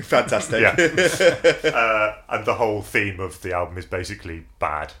 Yeah. Fantastic. Yeah. And the whole theme of the album is basically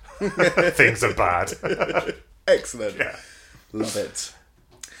bad. Things are bad. Excellent. Yeah. Love it.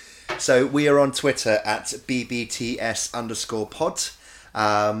 So we are on Twitter at BBTS_pod.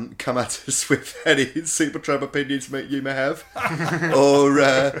 Come at us with any Supertramp opinions you may have, or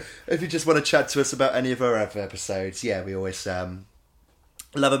if you just want to chat to us about any of our other episodes. Yeah, we always love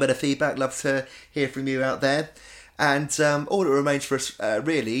a bit of feedback, love to hear from you out there, and all that remains for us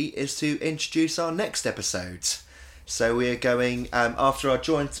really is to introduce our next episode. So we are going after our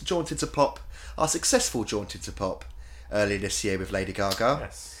jaunt into pop, our successful jaunt into pop earlier this year with Lady Gaga.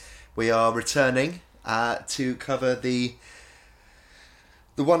 Yes. We are returning to cover the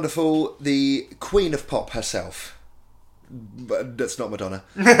wonderful, the Queen of Pop herself. But that's not Madonna.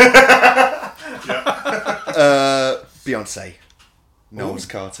 Beyonce. Knowles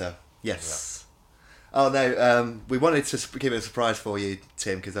Carter. Yes. Yeah. Oh no, we wanted to give it a surprise for you,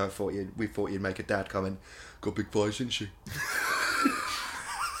 Tim, because we thought you'd make a dad comment. Got big thighs, didn't she?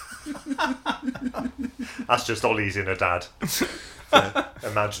 That's just Ollie's inner dad.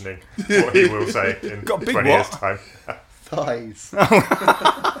 imagining what he will say in Got a big 20 what? years' time. Thighs.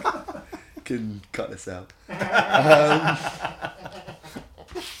 Can cut this out.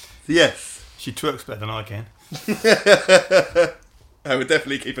 Yes. She twerks better than I can. I would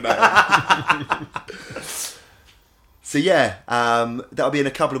definitely keep an eye on. So yeah, that'll be in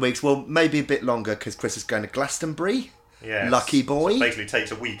a couple of weeks. Well, maybe a bit longer because Chris is going to Glastonbury. Yes. Lucky boy. So basically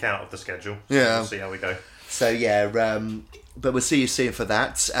takes a week out of the schedule. So Yeah. We'll see how we go. So yeah, but we'll see you soon for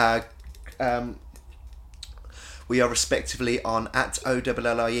that. We are respectively on at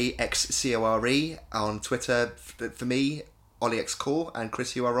OLLIEXCORE on Twitter for me, Ollie X Core, and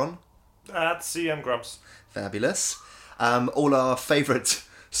Chris, you are on. At CM Grumps. Fabulous. All our favourite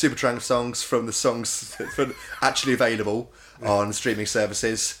Supertramp songs from the songs that are actually available on streaming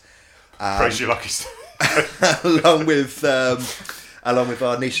services. Praise your lucky star. along with our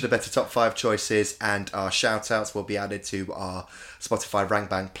Niche of the Better Top 5 choices and our shout-outs will be added to our Spotify Rank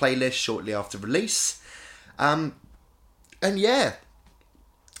Bang playlist shortly after release. And yeah,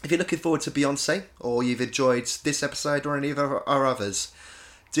 if you're looking forward to Beyonce or you've enjoyed this episode or any of our others,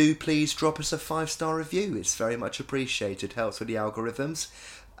 do please drop us a 5-star review. It's very much appreciated. Helps with the algorithms.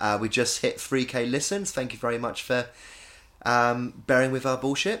 We just hit 3k listens. Thank you very much for bearing with our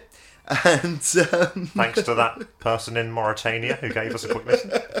bullshit. And Thanks to that person in Mauritania who gave us a quick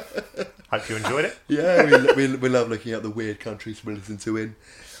listen. Hope you enjoyed it. Yeah, we love looking at the weird countries we listen to in.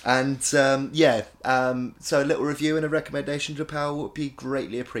 And so a little review and a recommendation to pal would be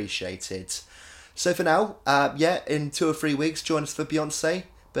greatly appreciated. So for now, in 2 or 3 weeks, join us for Beyonce.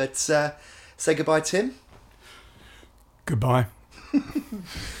 But say goodbye, Tim. Goodbye.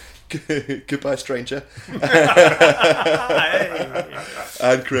 Goodbye, stranger.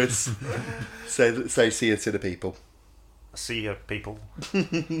 And Chris, say see you to the people. See you, people.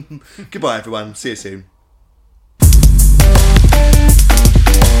 Goodbye, everyone. See you soon.